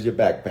purse. Maybe it was your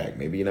backpack.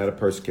 Maybe you're not a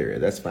purse carrier.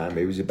 That's fine.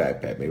 Maybe it was your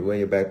backpack. Maybe it wasn't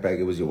your backpack.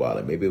 It was your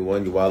wallet. Maybe it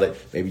wasn't your wallet.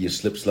 Maybe you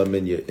slipped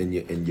something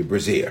in your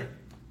brassiere.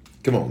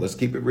 Come on, let's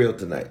keep it real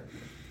tonight.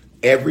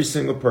 Every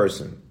single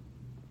person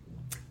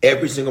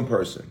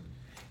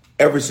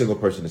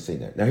has seen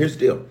that. Now here's the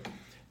deal.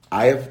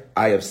 I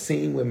have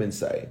seen women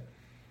say,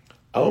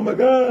 oh my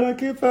God, I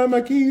can't find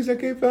my keys. I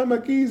can't find my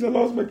keys. I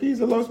lost my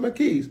keys. I lost my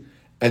keys.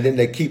 And then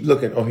they keep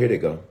looking. Oh, here they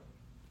go.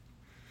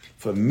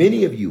 For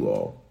many of you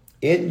all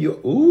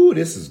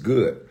this is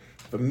good.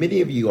 For many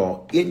of you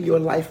all in your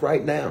life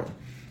right now,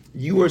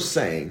 you are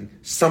saying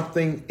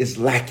something is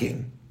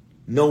lacking.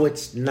 No,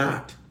 it's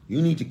not.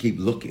 You need to keep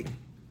looking.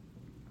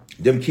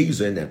 Them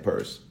keys are in that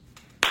purse.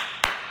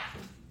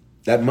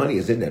 That money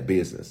is in that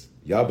business.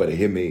 Y'all better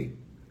hear me.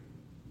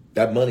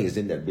 That money is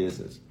in that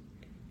business.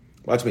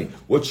 Watch me.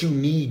 What you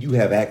need, you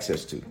have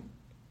access to.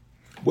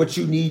 What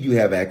you need, you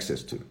have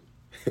access to.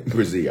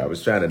 Brazil, I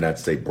was trying to not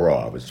say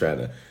bra. I was trying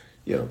to,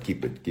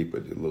 keep it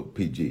a little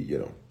PG,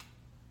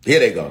 Here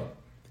they go.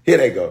 Here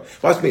they go.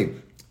 Watch me.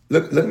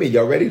 Look at me.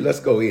 Y'all ready? Let's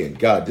go in.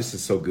 God, this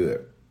is so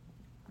good.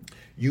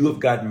 You have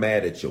gotten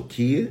mad at your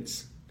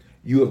kids.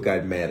 You have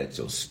gotten mad at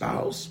your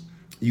spouse.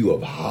 You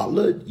have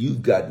hollered.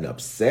 You've gotten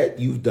upset.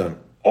 You've done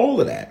all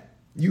of that.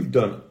 You've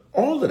done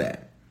all of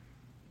that.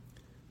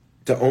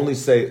 To only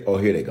say, oh,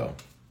 here they go.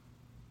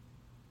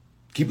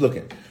 Keep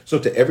looking. So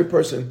to every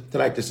person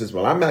tonight that says,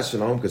 well, I'm not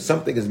shalom because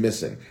something is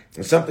missing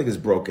and something is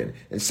broken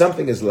and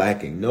something is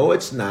lacking. No,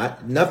 it's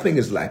not. Nothing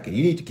is lacking.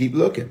 You need to keep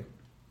looking.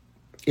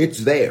 It's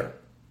there.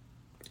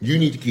 You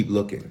need to keep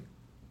looking.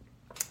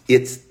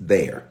 It's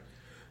there.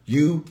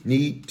 You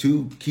need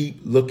to keep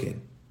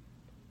looking.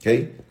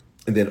 Okay?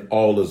 And then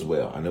all is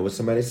well. I know what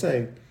somebody's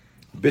saying.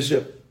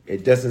 Bishop,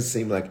 it doesn't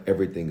seem like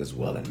everything is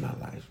well in my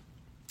life.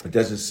 It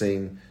doesn't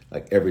seem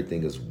like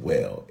everything is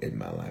well in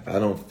my life. I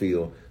don't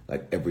feel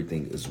like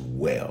everything is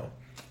well.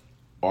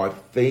 Are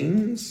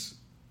things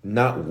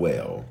not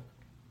well,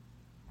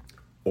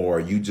 or are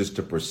you just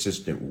a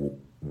persistent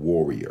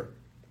worrier?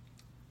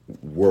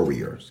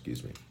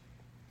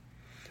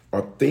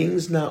 Are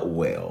things not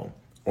well,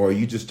 or are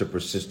you just a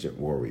persistent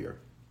worrier?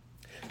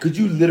 Could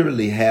you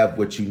literally have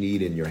what you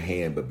need in your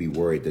hand, but be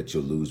worried that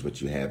you'll lose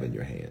what you have in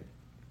your hand?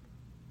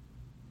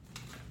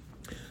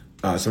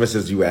 Somebody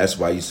says, you ask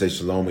why you say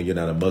shalom and you're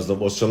not a Muslim.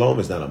 Well, shalom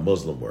is not a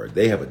Muslim word.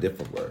 They have a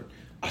different word.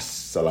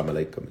 Assalamu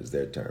alaikum is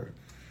their term.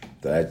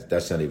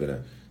 That's not even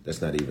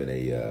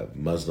a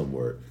Muslim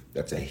word.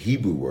 That's a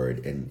Hebrew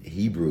word, and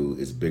Hebrew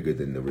is bigger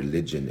than the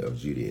religion of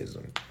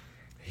Judaism.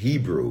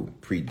 Hebrew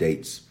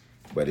predates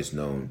what is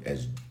known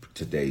as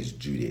today's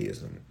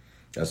Judaism.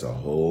 That's a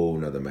whole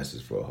nother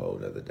message for a whole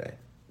nother day.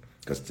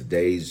 Because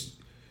today's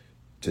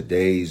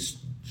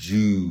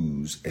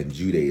Jews and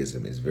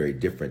Judaism is very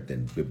different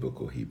than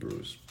biblical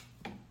Hebrews.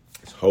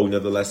 It's a whole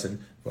nother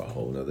lesson for a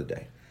whole nother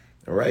day.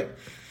 All right.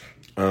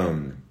 All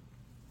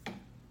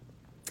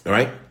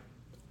right.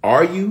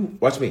 Are you,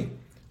 watch me.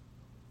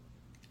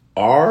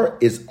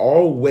 Is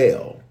all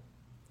well?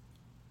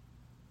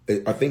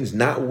 Are things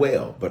not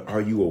well, but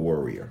are you a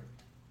worrier?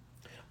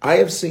 I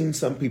have seen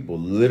some people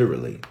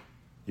literally,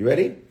 you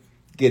ready?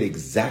 Get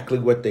exactly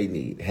what they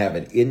need, have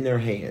it in their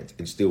hands,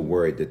 and still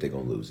worried that they're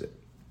going to lose it.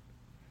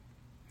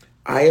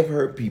 I have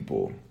heard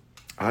people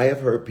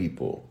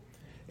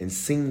and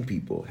seen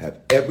people have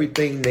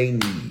everything they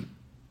need.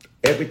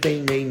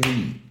 Everything they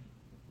need.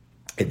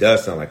 It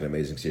does sound like an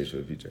amazing series for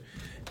the future.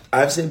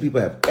 I've seen people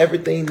have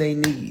everything they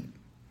need,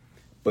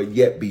 but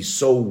yet be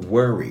so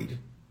worried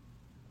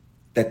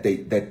that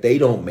they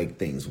don't make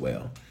things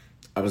well.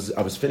 I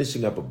was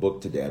finishing up a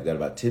book today. I've got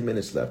about 10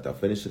 minutes left. I'll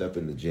finish it up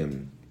in the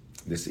gym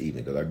this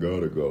evening because I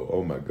gotta go.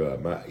 Oh my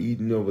God, my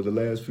eating over the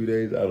last few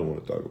days, I don't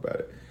want to talk about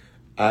it.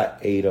 I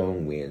ate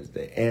on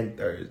Wednesday and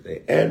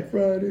Thursday and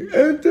Friday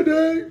and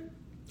today.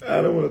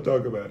 I don't want to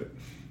talk about it.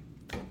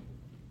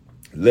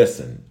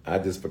 Listen, I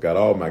just forgot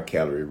all my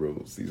calorie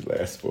rules these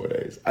last 4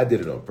 days. I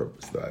did it on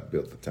purpose, though. I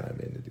built the time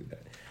in to do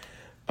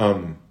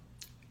that.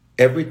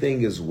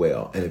 Everything is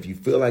well. And if you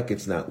feel like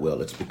it's not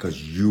well, it's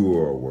because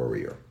you're a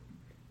worrier.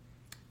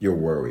 You're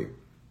worried.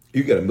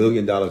 You get $1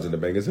 million in the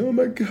bank and say, oh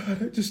my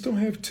God, I just don't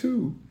have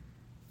 $2.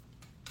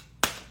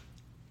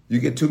 You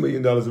get $2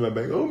 million in my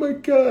bank. Oh my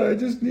God, I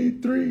just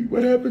need $3.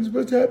 What happens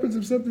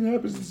if something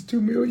happens? It's $2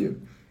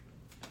 million.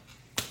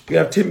 You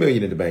have $10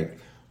 million in the bank.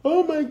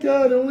 Oh my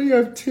God, I only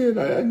have 10.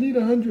 I need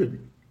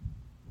 100.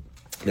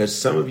 There's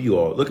some of you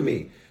all, look at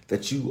me,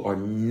 that you are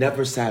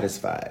never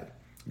satisfied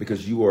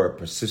because you are a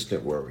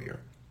persistent worrier.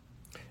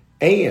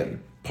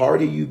 And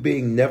part of you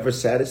being never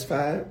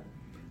satisfied,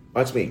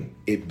 watch me,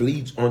 it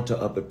bleeds onto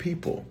other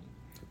people.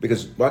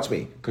 Because, watch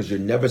me, because you're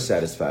never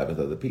satisfied with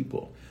other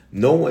people.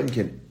 No one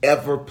can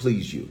ever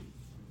please you.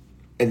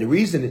 And the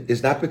reason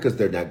is not because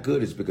they're not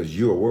good, it's because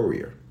you're a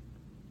worrier.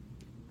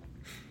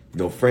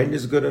 No friend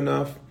is good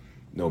enough.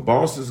 No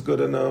boss is good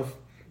enough.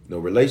 No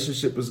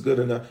relationship is good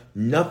enough.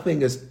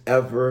 Nothing is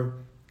ever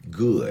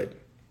good.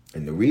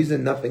 And the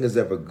reason nothing is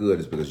ever good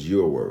is because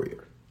you're a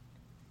worrier.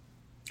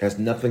 It has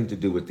nothing to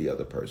do with the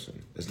other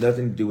person. It's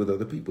nothing to do with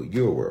other people.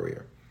 You're a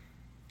worrier.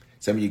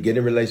 Some of you get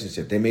in a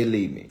relationship. They may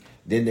leave me.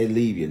 Then they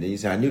leave you. And then you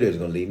say, I knew they was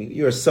going to leave me.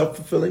 You're a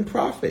self-fulfilling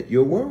prophet.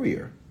 You're a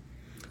worrier.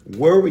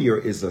 Worrier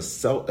is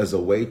a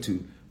way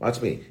to,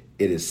 watch me,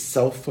 it is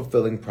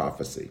self-fulfilling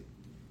prophecy.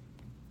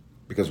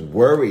 Because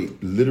worry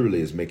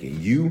literally is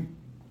making you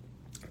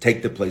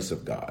take the place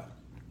of God.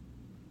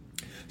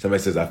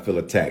 Somebody says, I feel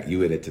attacked.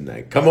 You in it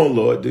tonight. Come on,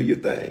 Lord, do your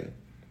thing.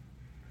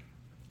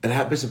 And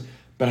how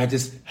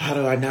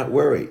do I not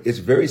worry? It's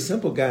very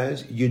simple,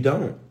 guys. You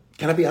don't.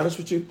 Can I be honest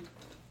with you?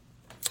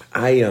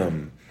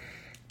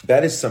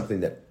 That is something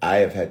that I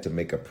have had to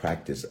make a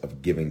practice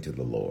of giving to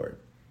the Lord.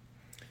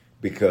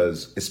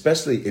 Because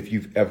especially if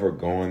you've ever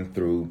gone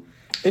through,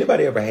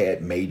 anybody ever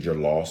had major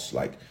loss,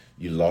 like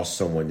you lost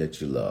someone that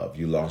you love,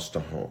 you lost a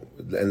home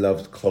and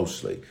loved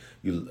closely,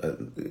 you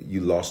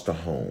lost a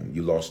home,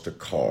 you lost a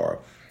car,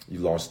 you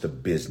lost a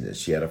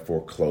business, you had a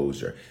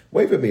foreclosure.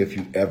 Wave at me if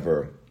you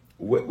ever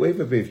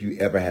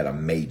had a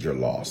major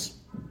loss.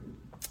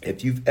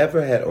 If you've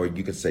ever had, or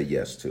you can say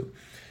yes to,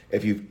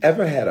 if you've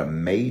ever had a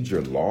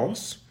major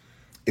loss,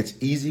 it's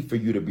easy for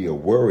you to be a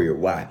worrier.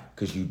 Why?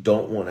 Because you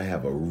don't want to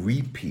have a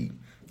repeat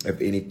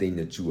of anything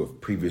that you have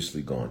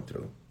previously gone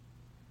through.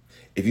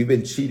 If you've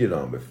been cheated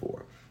on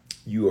before,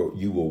 you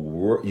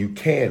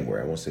can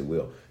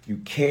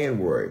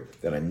worry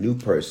that a new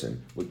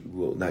person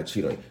will not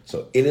cheat on you.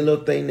 So any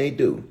little thing they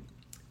do,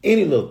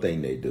 let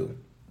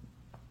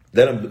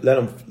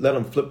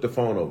them flip the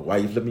phone over. Why are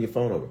you flipping your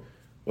phone over?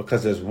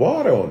 Because there's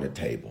water on the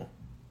table.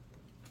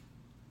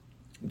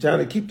 I'm trying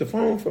to keep the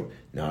phone from.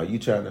 No, who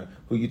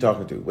you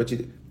talking to?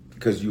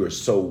 Because you are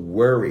so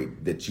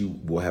worried that you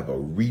will have a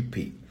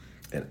repeat.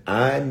 And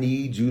I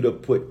need you to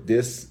put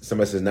this.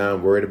 Somebody says, now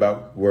I'm worried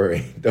about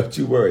worry. Don't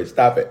you worry.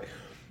 Stop it.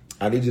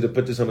 I need you to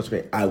put this on the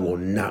screen. I will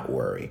not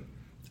worry.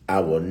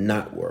 I will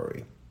not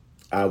worry.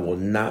 I will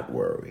not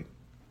worry.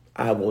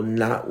 I will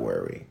not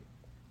worry.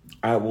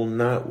 I will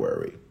not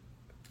worry.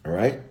 All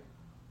right?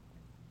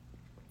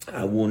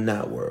 I will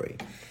not worry.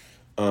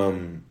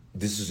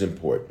 This is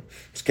important.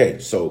 Okay,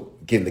 so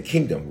again, the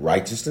kingdom,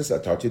 righteousness, I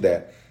taught you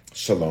that.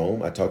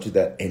 Shalom, I taught you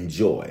that. And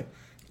joy.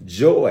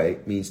 Joy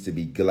means to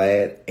be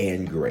glad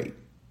and great.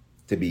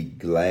 To be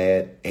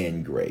glad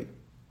and great.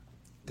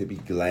 To be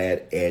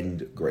glad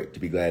and great. To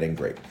be glad and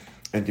great.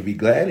 And to be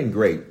glad and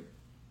great,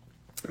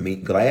 I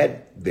mean,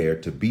 glad there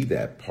to be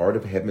that part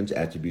of heaven's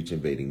attributes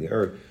invading the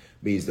earth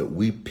means that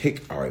we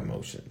pick our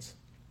emotions.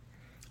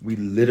 We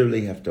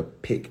literally have to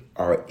pick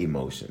our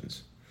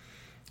emotions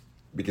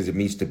because it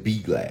means to be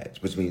glad,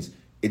 which means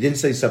it didn't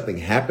say something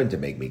happened to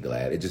make me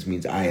glad. It just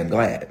means I am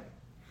glad,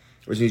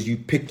 which means you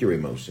pick your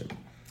emotion.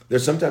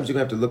 There's sometimes you're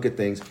going to have to look at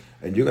things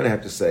and you're going to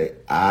have to say,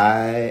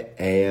 I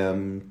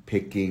am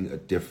picking a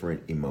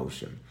different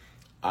emotion.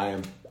 I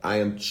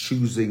am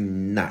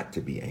choosing not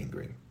to be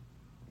angry.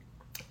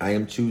 I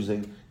am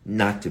choosing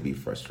not to be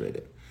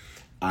frustrated.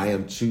 I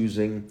am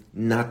choosing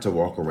not to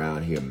walk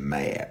around here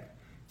mad.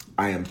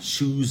 I am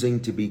choosing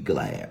to be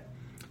glad.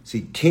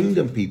 See,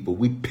 kingdom people,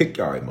 we pick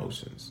our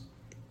emotions.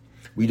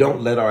 We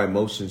don't let our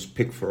emotions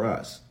pick for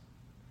us.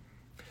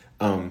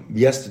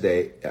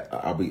 Yesterday,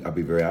 I'll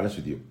be very honest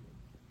with you.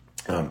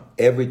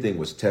 Everything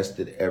was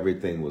tested.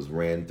 Everything was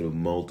ran through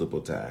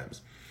multiple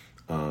times.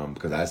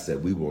 Because I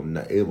said it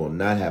will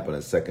not happen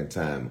a second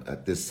time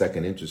at this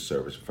second interest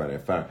service for Friday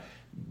Night Fire.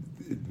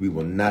 We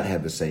will not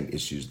have the same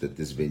issues that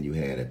this venue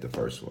had at the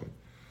first one.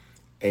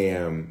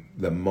 And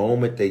the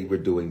moment they were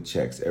doing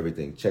checks,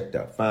 everything checked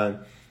out fine.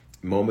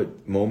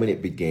 Moment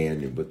it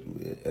began, and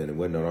it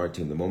wasn't on our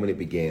team. The moment it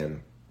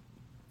began,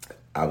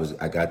 I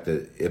got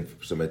the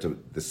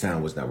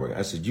sound was not working.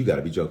 I said, "You got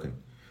to be joking."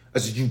 I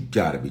said, "You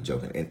got to be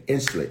joking." And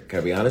instantly, can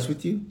I be honest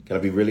with you? Can I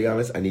be really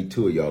honest? I need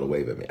two of y'all to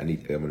wave at me. I'm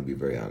going to be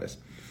very honest.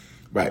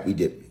 Right, we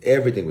did.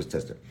 Everything was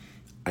tested.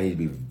 I need to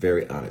be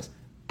very honest.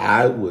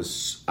 I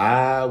was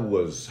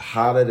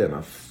hotter than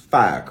a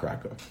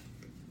firecracker.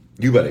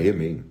 You better hear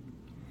me.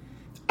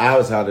 I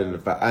was hotter than a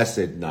fire. I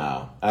said,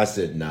 "No." I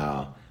said,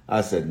 "No." I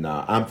said,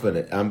 "No."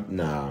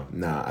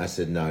 No. I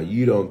said, "No.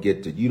 You don't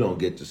get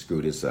to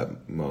screw this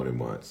up more than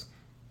once."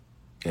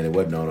 And it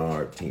wasn't on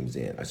our team's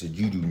end. I said,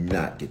 "You do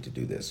not get to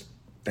do this."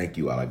 Thank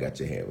you all. I got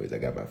your hand raised. I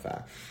got my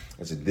 5.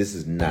 I said, "This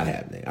is not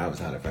happening." I was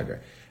hot at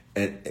fire.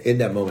 And in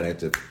that moment, I had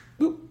to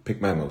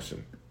pick my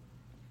emotion.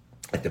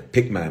 I had to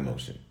pick my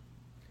emotion.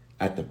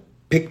 But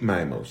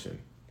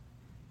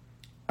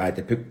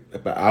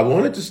I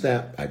wanted to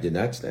snap. I did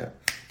not snap.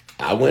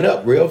 I went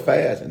up real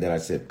fast. And then I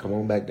said, "Come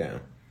on back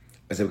down."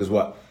 I said, because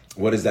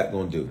what is that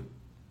going to do?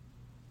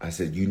 I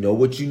said, you know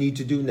what you need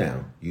to do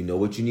now. You know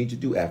what you need to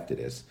do after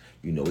this.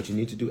 You know what you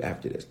need to do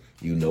after this.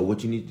 You know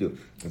what you need to do.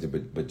 I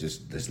said, but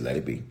just let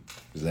it be.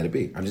 Just let it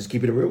be. I'm just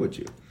keeping it real with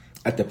you.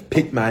 I have to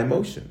pick my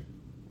emotion.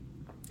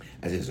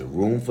 I said, there's a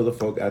room full of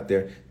folk out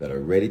there that are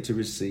ready to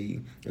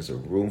receive. There's a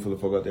room full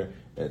of folk out there.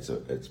 It's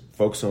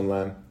folks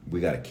online.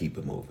 We got to keep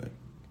it moving.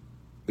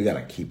 We got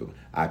to keep it.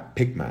 I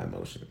pick my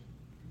emotion.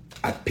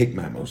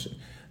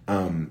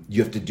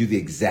 You have to do the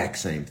exact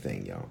same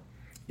thing, y'all.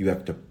 You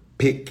have to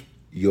pick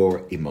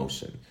your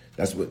emotion.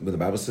 That's what when the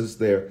Bible says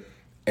there.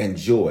 And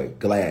joy,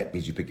 glad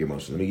means you pick your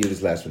emotion. Let me give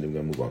this last one, then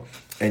we're going to move on.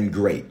 And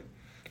great.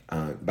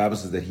 The Bible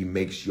says that he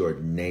makes your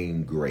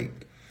name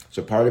great.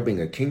 So part of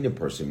being a kingdom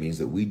person means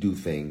that we do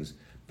things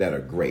that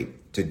are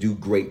great. To do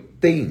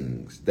great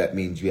things, that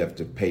means you have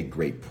to pay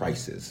great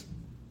prices.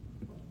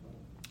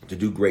 To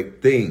do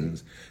great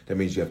things, that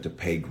means you have to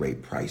pay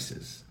great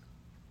prices.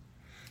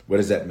 What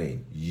does that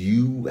mean?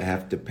 You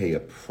have to pay a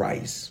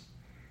price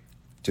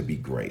to be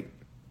great.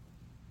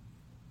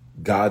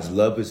 God's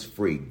love is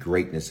free.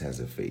 Greatness has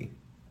a fee.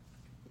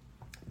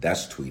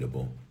 That's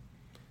tweetable.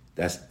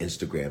 That's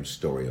Instagram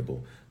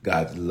storyable.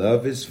 God's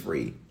love is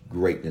free.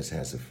 Greatness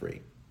has a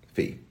fee.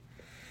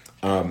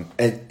 And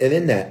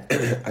in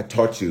that, I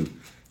taught you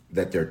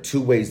that there are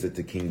 2 ways that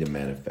the kingdom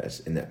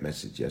manifests in that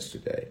message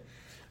yesterday.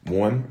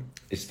 One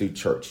is through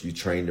church. You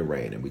train to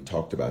reign, and we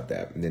talked about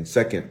that. And then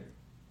second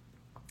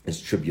is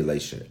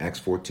tribulation. Acts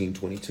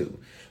 14:22.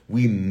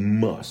 We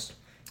must,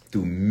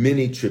 through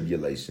many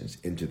tribulations,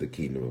 into the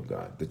kingdom of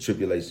God. The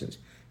tribulations,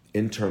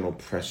 internal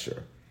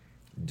pressure,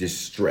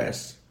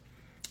 distress,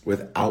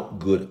 without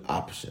good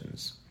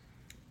options,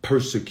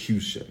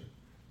 persecution.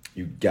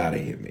 You gotta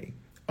hear me.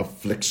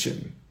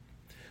 Affliction.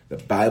 The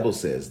Bible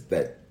says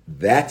that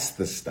that's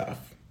the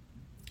stuff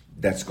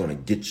that's going to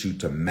get you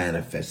to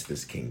manifest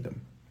this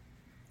kingdom.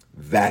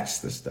 That's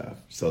the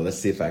stuff. So let's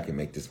see if I can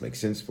make this make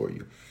sense for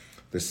you.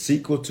 The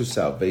sequel to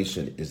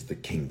salvation is the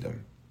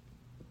kingdom.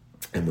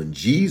 And when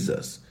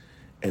Jesus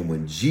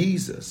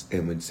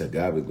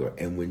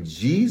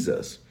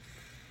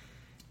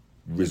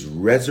was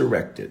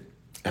resurrected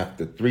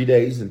after 3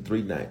 days and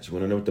 3 nights, you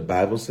want to know what the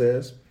Bible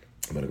says?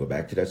 I'm going to go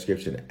back to that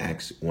scripture in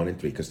Acts 1 and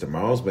 3, because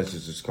tomorrow's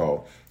message is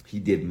called, He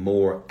Did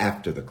More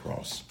After the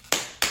Cross.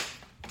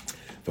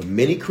 For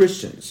many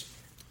Christians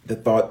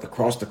that thought the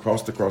cross.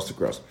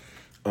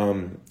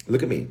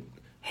 Look at me.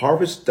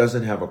 Harvest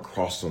doesn't have a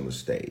cross on the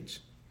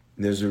stage.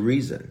 And there's a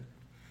reason.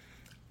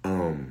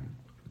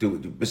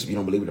 Bishop, you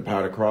don't believe in the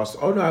power of the cross?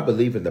 Oh, no, I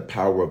believe in the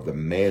power of the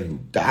man who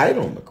died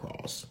on the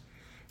cross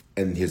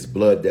and his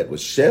blood that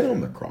was shed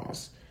on the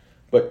cross.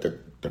 But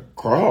the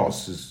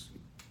cross is...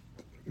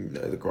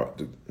 The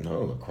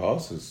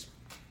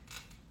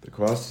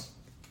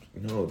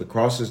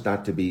cross is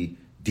not to be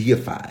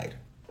deified.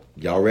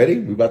 Y'all ready?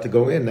 We're about to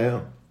go in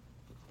now.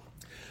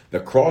 The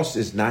cross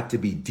is not to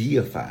be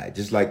deified,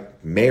 just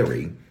like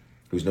Mary,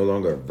 who's no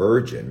longer a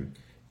virgin,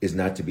 is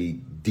not to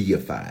be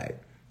deified,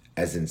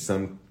 as in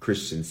some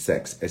Christian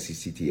sects,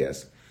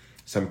 sects,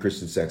 some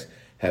Christian sects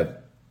have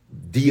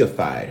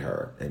deified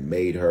her and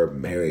made her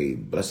Mary,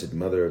 blessed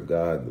mother of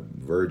God, the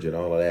virgin,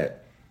 all of that.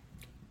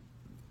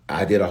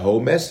 I did a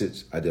whole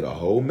message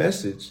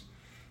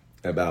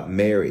about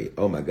Mary.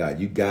 Oh my God,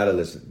 you gotta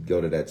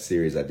go to that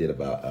series I did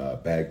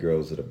about bad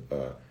girls of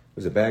the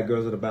was it Bad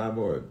Girls of the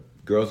Bible or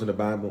Girls in the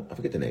Bible? I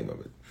forget the name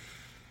of it.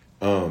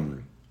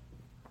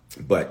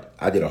 But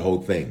I did a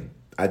whole thing.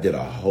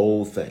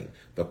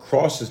 The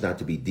cross is not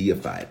to be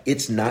deified.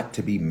 It's not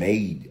to be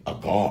made a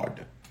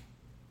god.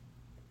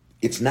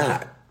 It's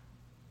not.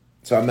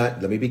 So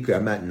let me be clear,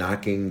 I'm not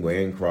knocking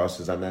wearing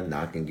crosses. I'm not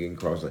knocking getting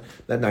crosses. I'm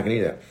not knocking any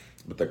of that.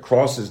 But the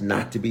cross is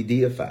not to be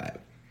deified.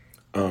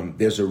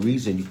 There's a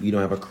reason you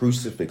don't have a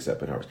crucifix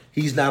up in ours.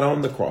 He's not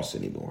on the cross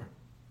anymore.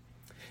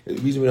 The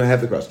reason we don't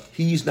have the cross,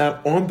 he's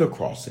not on the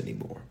cross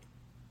anymore.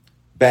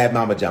 Bad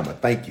Mama Jama,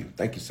 thank you.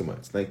 Thank you so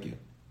much. Thank you.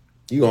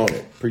 You own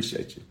it.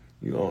 Appreciate you.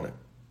 You own it.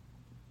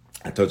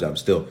 I told you I'm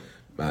still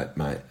this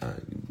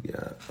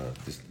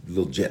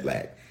little jet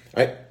lag.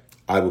 All right.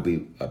 I will be,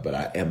 but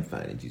I am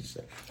fine in Jesus'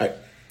 name. All right.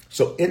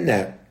 So in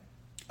that,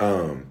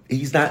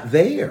 he's not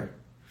there.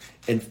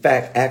 In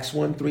fact, Acts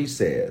 1:3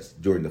 says,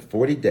 during the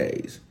 40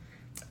 days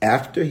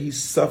after he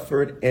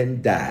suffered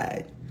and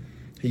died,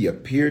 he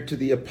appeared to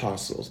the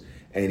apostles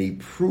and he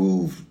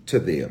proved to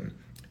them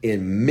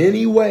in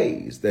many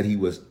ways that he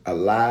was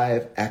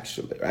alive,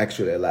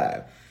 actually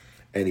alive.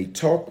 And he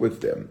talked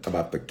with them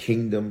about the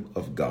kingdom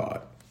of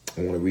God.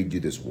 I want to read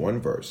you this one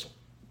verse.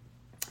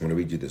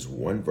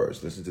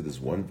 Listen to this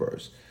one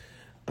verse.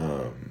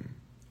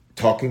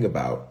 Talking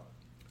about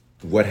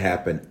what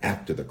happened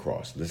after the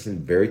cross.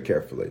 Listen very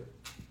carefully.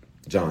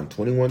 John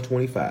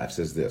 21:25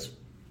 says this.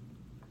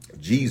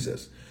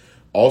 Jesus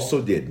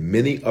also did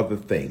many other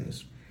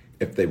things.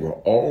 If they were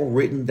all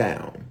written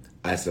down,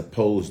 I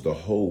suppose the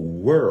whole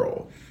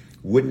world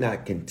would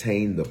not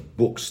contain the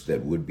books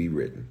that would be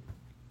written.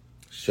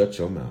 Shut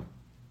your mouth.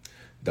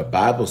 The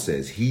Bible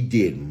says he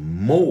did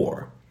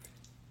more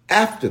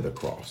after the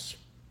cross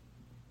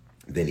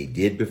than he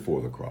did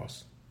before the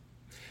cross.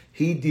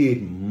 He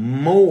did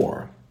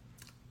more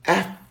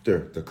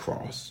after the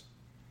cross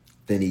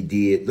than he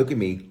did, look at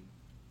me,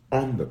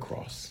 on the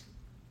cross.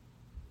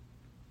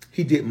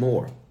 He did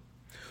more.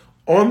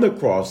 On the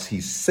cross, he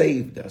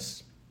saved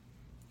us.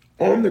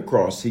 On the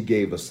cross, he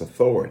gave us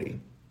authority.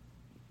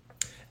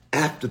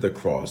 After the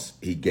cross,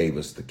 he gave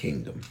us the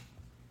kingdom.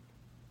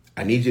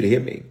 I need you to hear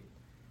me.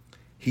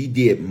 He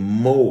did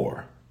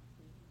more.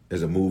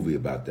 There's a movie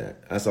about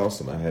that. That's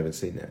awesome. I haven't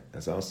seen that.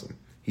 That's awesome.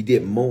 He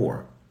did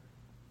more.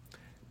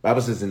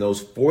 Bible says in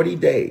those 40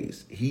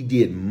 days, he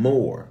did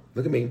more,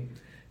 look at me,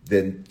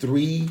 than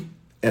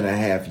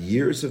 3.5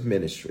 years of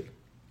ministry.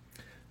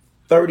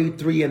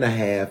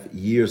 33.5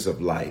 years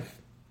of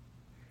life.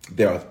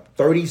 There are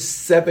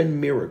 37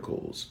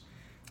 miracles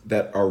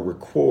that are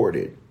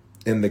recorded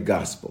in the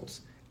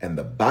Gospels. And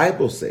the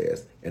Bible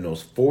says in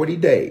those 40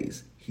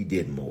 days, he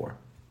did more.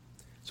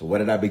 So what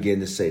did I begin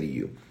to say to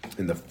you?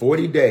 In the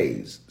 40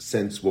 days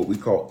since what we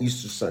call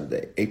Easter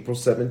Sunday, April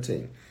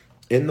 17th,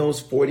 in those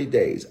 40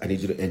 days, I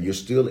need you to, and you're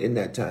still in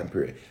that time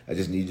period, I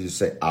just need you to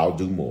say, I'll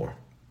do more.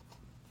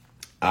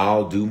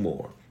 I'll do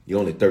more. You're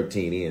only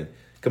 13 in.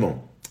 Come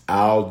on.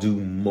 I'll do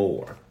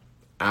more.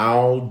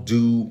 I'll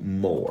do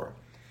more.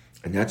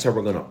 And that's how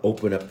we're going to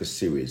open up the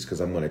series, because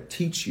I'm going to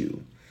teach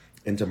you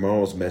in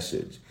tomorrow's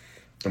message.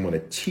 I'm going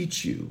to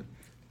teach you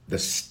the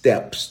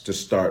steps to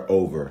start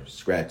over,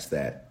 scratch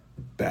that,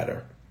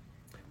 better.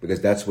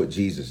 Because that's what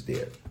Jesus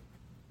did.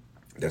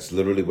 That's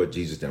literally what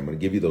Jesus did. I'm going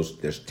to give you those.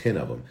 There's 10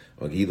 of them.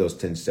 I'll give you those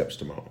 10 steps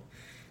tomorrow.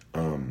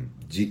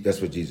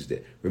 That's what Jesus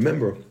did.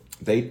 Remember,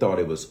 they thought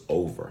it was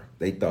over.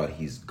 They thought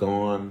he's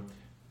gone.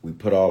 We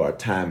put all our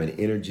time and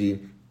energy.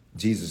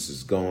 Jesus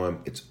is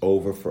gone. It's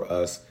over for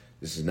us.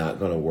 This is not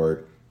going to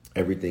work.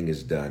 Everything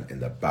is done.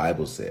 And the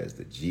Bible says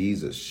that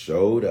Jesus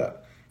showed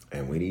up.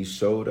 And when he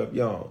showed up,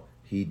 y'all,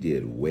 he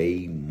did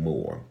way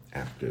more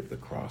after the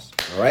cross.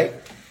 All right?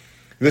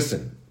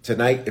 Listen,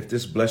 tonight, if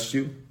this blessed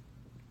you,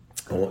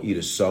 I want you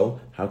to sow.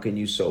 How can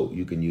you sow?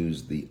 You can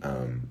use the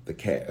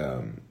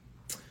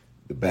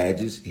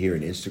badges here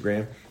in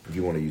Instagram. If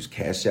you want to use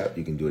Cash App,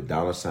 you can do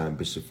 $,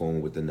 Bishop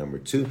Foreman with the number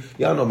 2.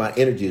 Y'all know my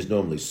energy is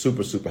normally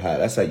super, super high.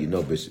 That's how you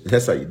know, Bishop.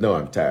 That's how you know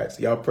I'm tired.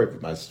 So y'all pray for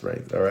my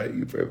strength, all right?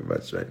 You pray for my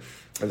strength.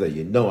 That's how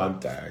you know I'm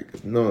tired,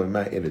 because knowing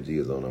my energy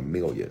is on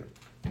 1,000,000.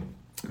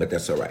 But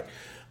that's all right.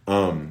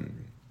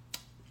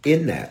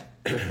 In that,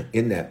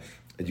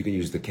 you can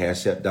use the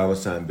Cash App,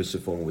 $,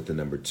 Bishop Foreman with the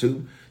number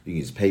 2. You can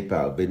use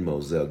PayPal,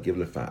 Venmo, Zelle,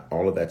 Givelify.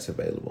 All of that's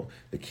available.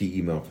 The key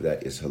email for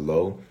that is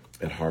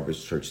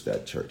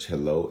hello@harvestchurch.church.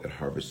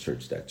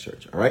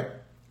 Hello@harvestchurch.church. All right?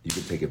 You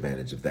can take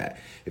advantage of that.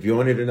 If you're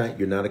on here tonight,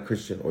 you're not a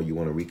Christian, or you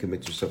want to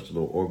recommit yourself to the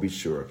Lord, or be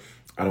sure,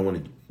 I don't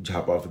want to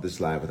hop off of this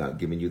live without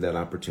giving you that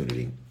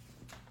opportunity.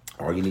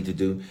 All you need to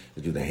do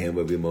is do the hand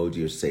wave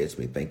emoji or say it's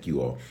me. Thank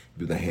you all.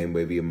 Do the hand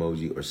wave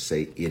emoji or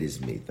say it is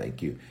me.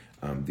 Thank you.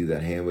 Do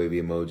that hand wave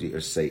emoji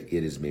or say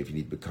it is me. If you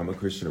need to become a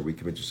Christian or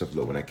recommit yourself to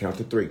the Lord, when I count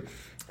to 3,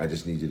 I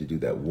just need you to do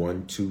that.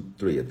 1, 2,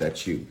 3. If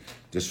that's you,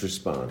 just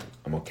respond.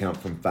 I'm going to count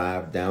from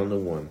 5 down to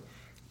 1,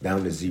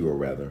 down to 0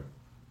 rather,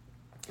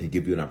 and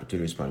give you an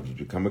opportunity to respond. If you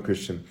become a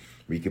Christian,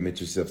 recommit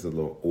yourself to the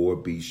Lord, or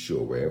be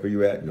sure. Wherever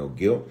you're at, no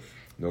guilt,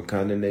 no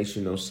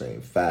condemnation, no shame.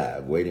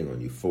 5, waiting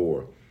on you.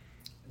 4,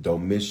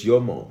 Don't miss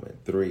your moment.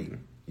 3,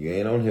 you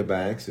ain't on here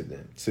by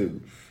accident.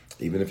 2,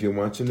 even if you're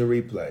watching the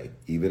replay,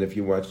 1, even if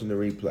you're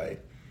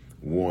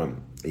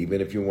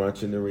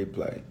watching the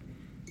replay,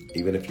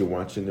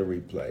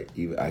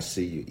 I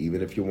see you,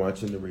 even if you're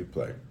watching the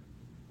replay,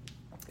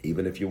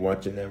 even if you're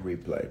watching that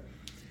replay,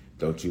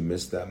 don't you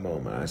miss that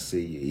moment. I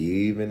see you,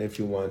 even if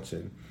you're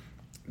watching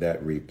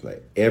that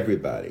replay.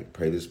 Everybody,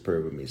 pray this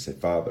prayer with me. Say,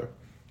 Father,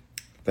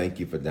 thank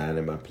you for dying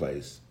in my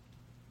place.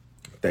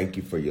 Thank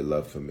you for your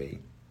love for me.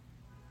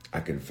 I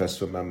confess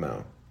with my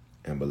mouth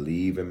and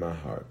believe in my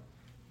heart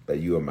that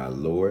you are my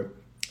Lord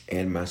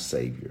and my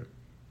Savior.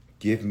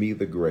 Give me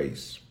the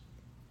grace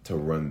to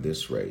run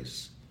this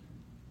race.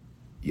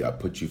 Yeah, I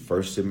put you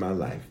first in my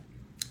life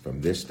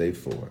from this day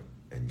forward.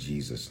 In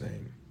Jesus'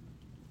 name,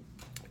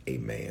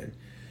 amen.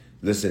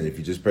 Listen, if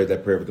you just prayed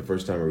that prayer for the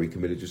first time or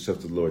recommitted yourself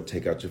to the Lord,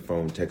 take out your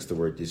phone, text the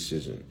word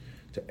decision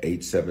to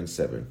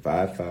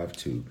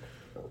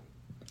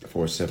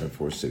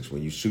 877-552-4746.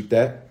 When you shoot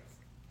that,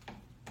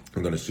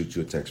 I'm going to shoot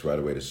you a text right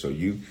away to show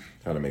you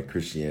how to make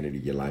Christianity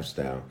your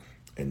lifestyle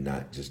and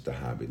not just a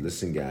hobby.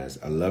 Listen, guys,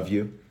 I love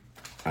you.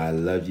 I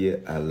love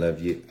you. I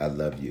love you. I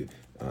love you.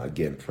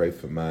 Again, pray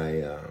for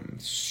my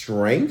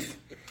strength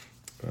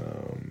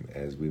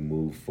as we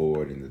move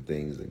forward in the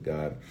things that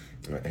God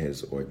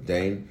has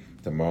ordained.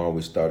 Tomorrow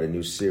we start a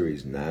new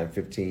series,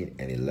 9:15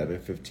 and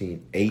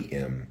 11:15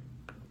 a.m.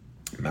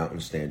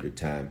 Mountain Standard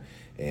Time.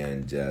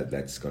 And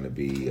that's going to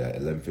be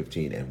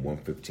 11:15 and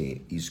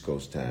 1:15 East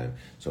Coast time.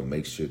 So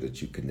make sure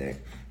that you connect.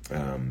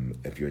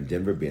 If you're in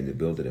Denver, be in the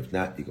building. If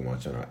not, you can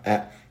watch on our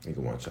app. You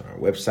can watch on our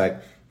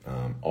website.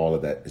 All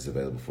of that is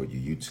available for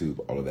you. YouTube,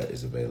 all of that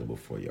is available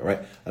for you. All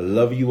right. I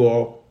love you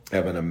all.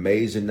 Have an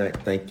amazing night.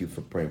 Thank you for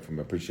praying for me.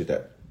 I appreciate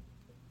that.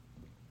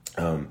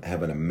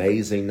 Have an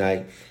amazing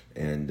night.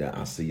 And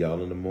I'll see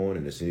y'all in the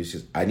morning.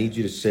 I need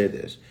you to share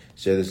this.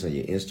 Share this on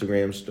your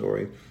Instagram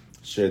story.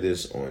 Share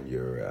this on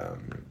your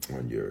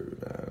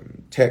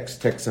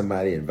text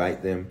somebody,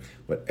 invite them,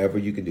 whatever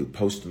you can do.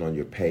 Post it on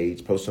your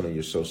page, post it on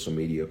your social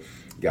media.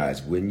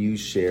 Guys, when you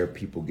share,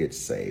 people get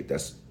saved.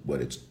 That's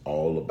what it's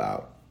all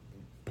about.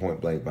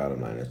 Point blank,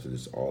 bottom line, that's what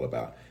it's all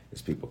about,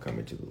 is people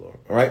coming to the Lord.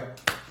 All right?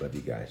 Love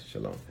you guys.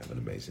 Shalom. Have an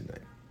amazing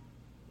night.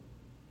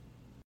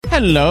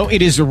 Hello,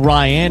 it is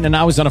Ryan, and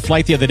I was on a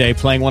flight the other day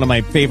playing one of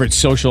my favorite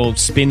social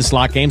spin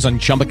slot games on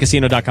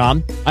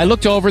ChumbaCasino.com. I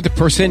looked over at the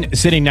person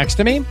sitting next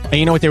to me, and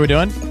you know what they were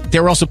doing? They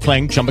were also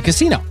playing Chumba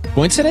Casino.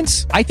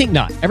 Coincidence? I think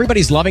not.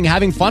 Everybody's loving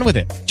having fun with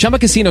it. Chumba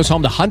Casino is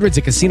home to hundreds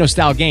of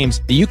casino-style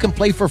games that you can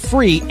play for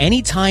free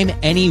anytime,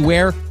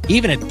 anywhere,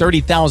 even at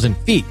 30,000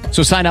 feet.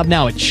 So sign up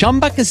now at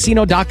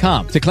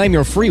ChumbaCasino.com to claim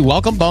your free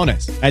welcome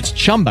bonus. That's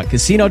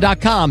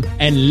ChumbaCasino.com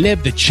and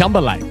live the Chumba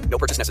life. No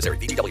purchase necessary.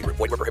 VGW Group.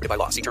 Void where prohibited by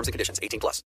law. See terms and conditions. 18+.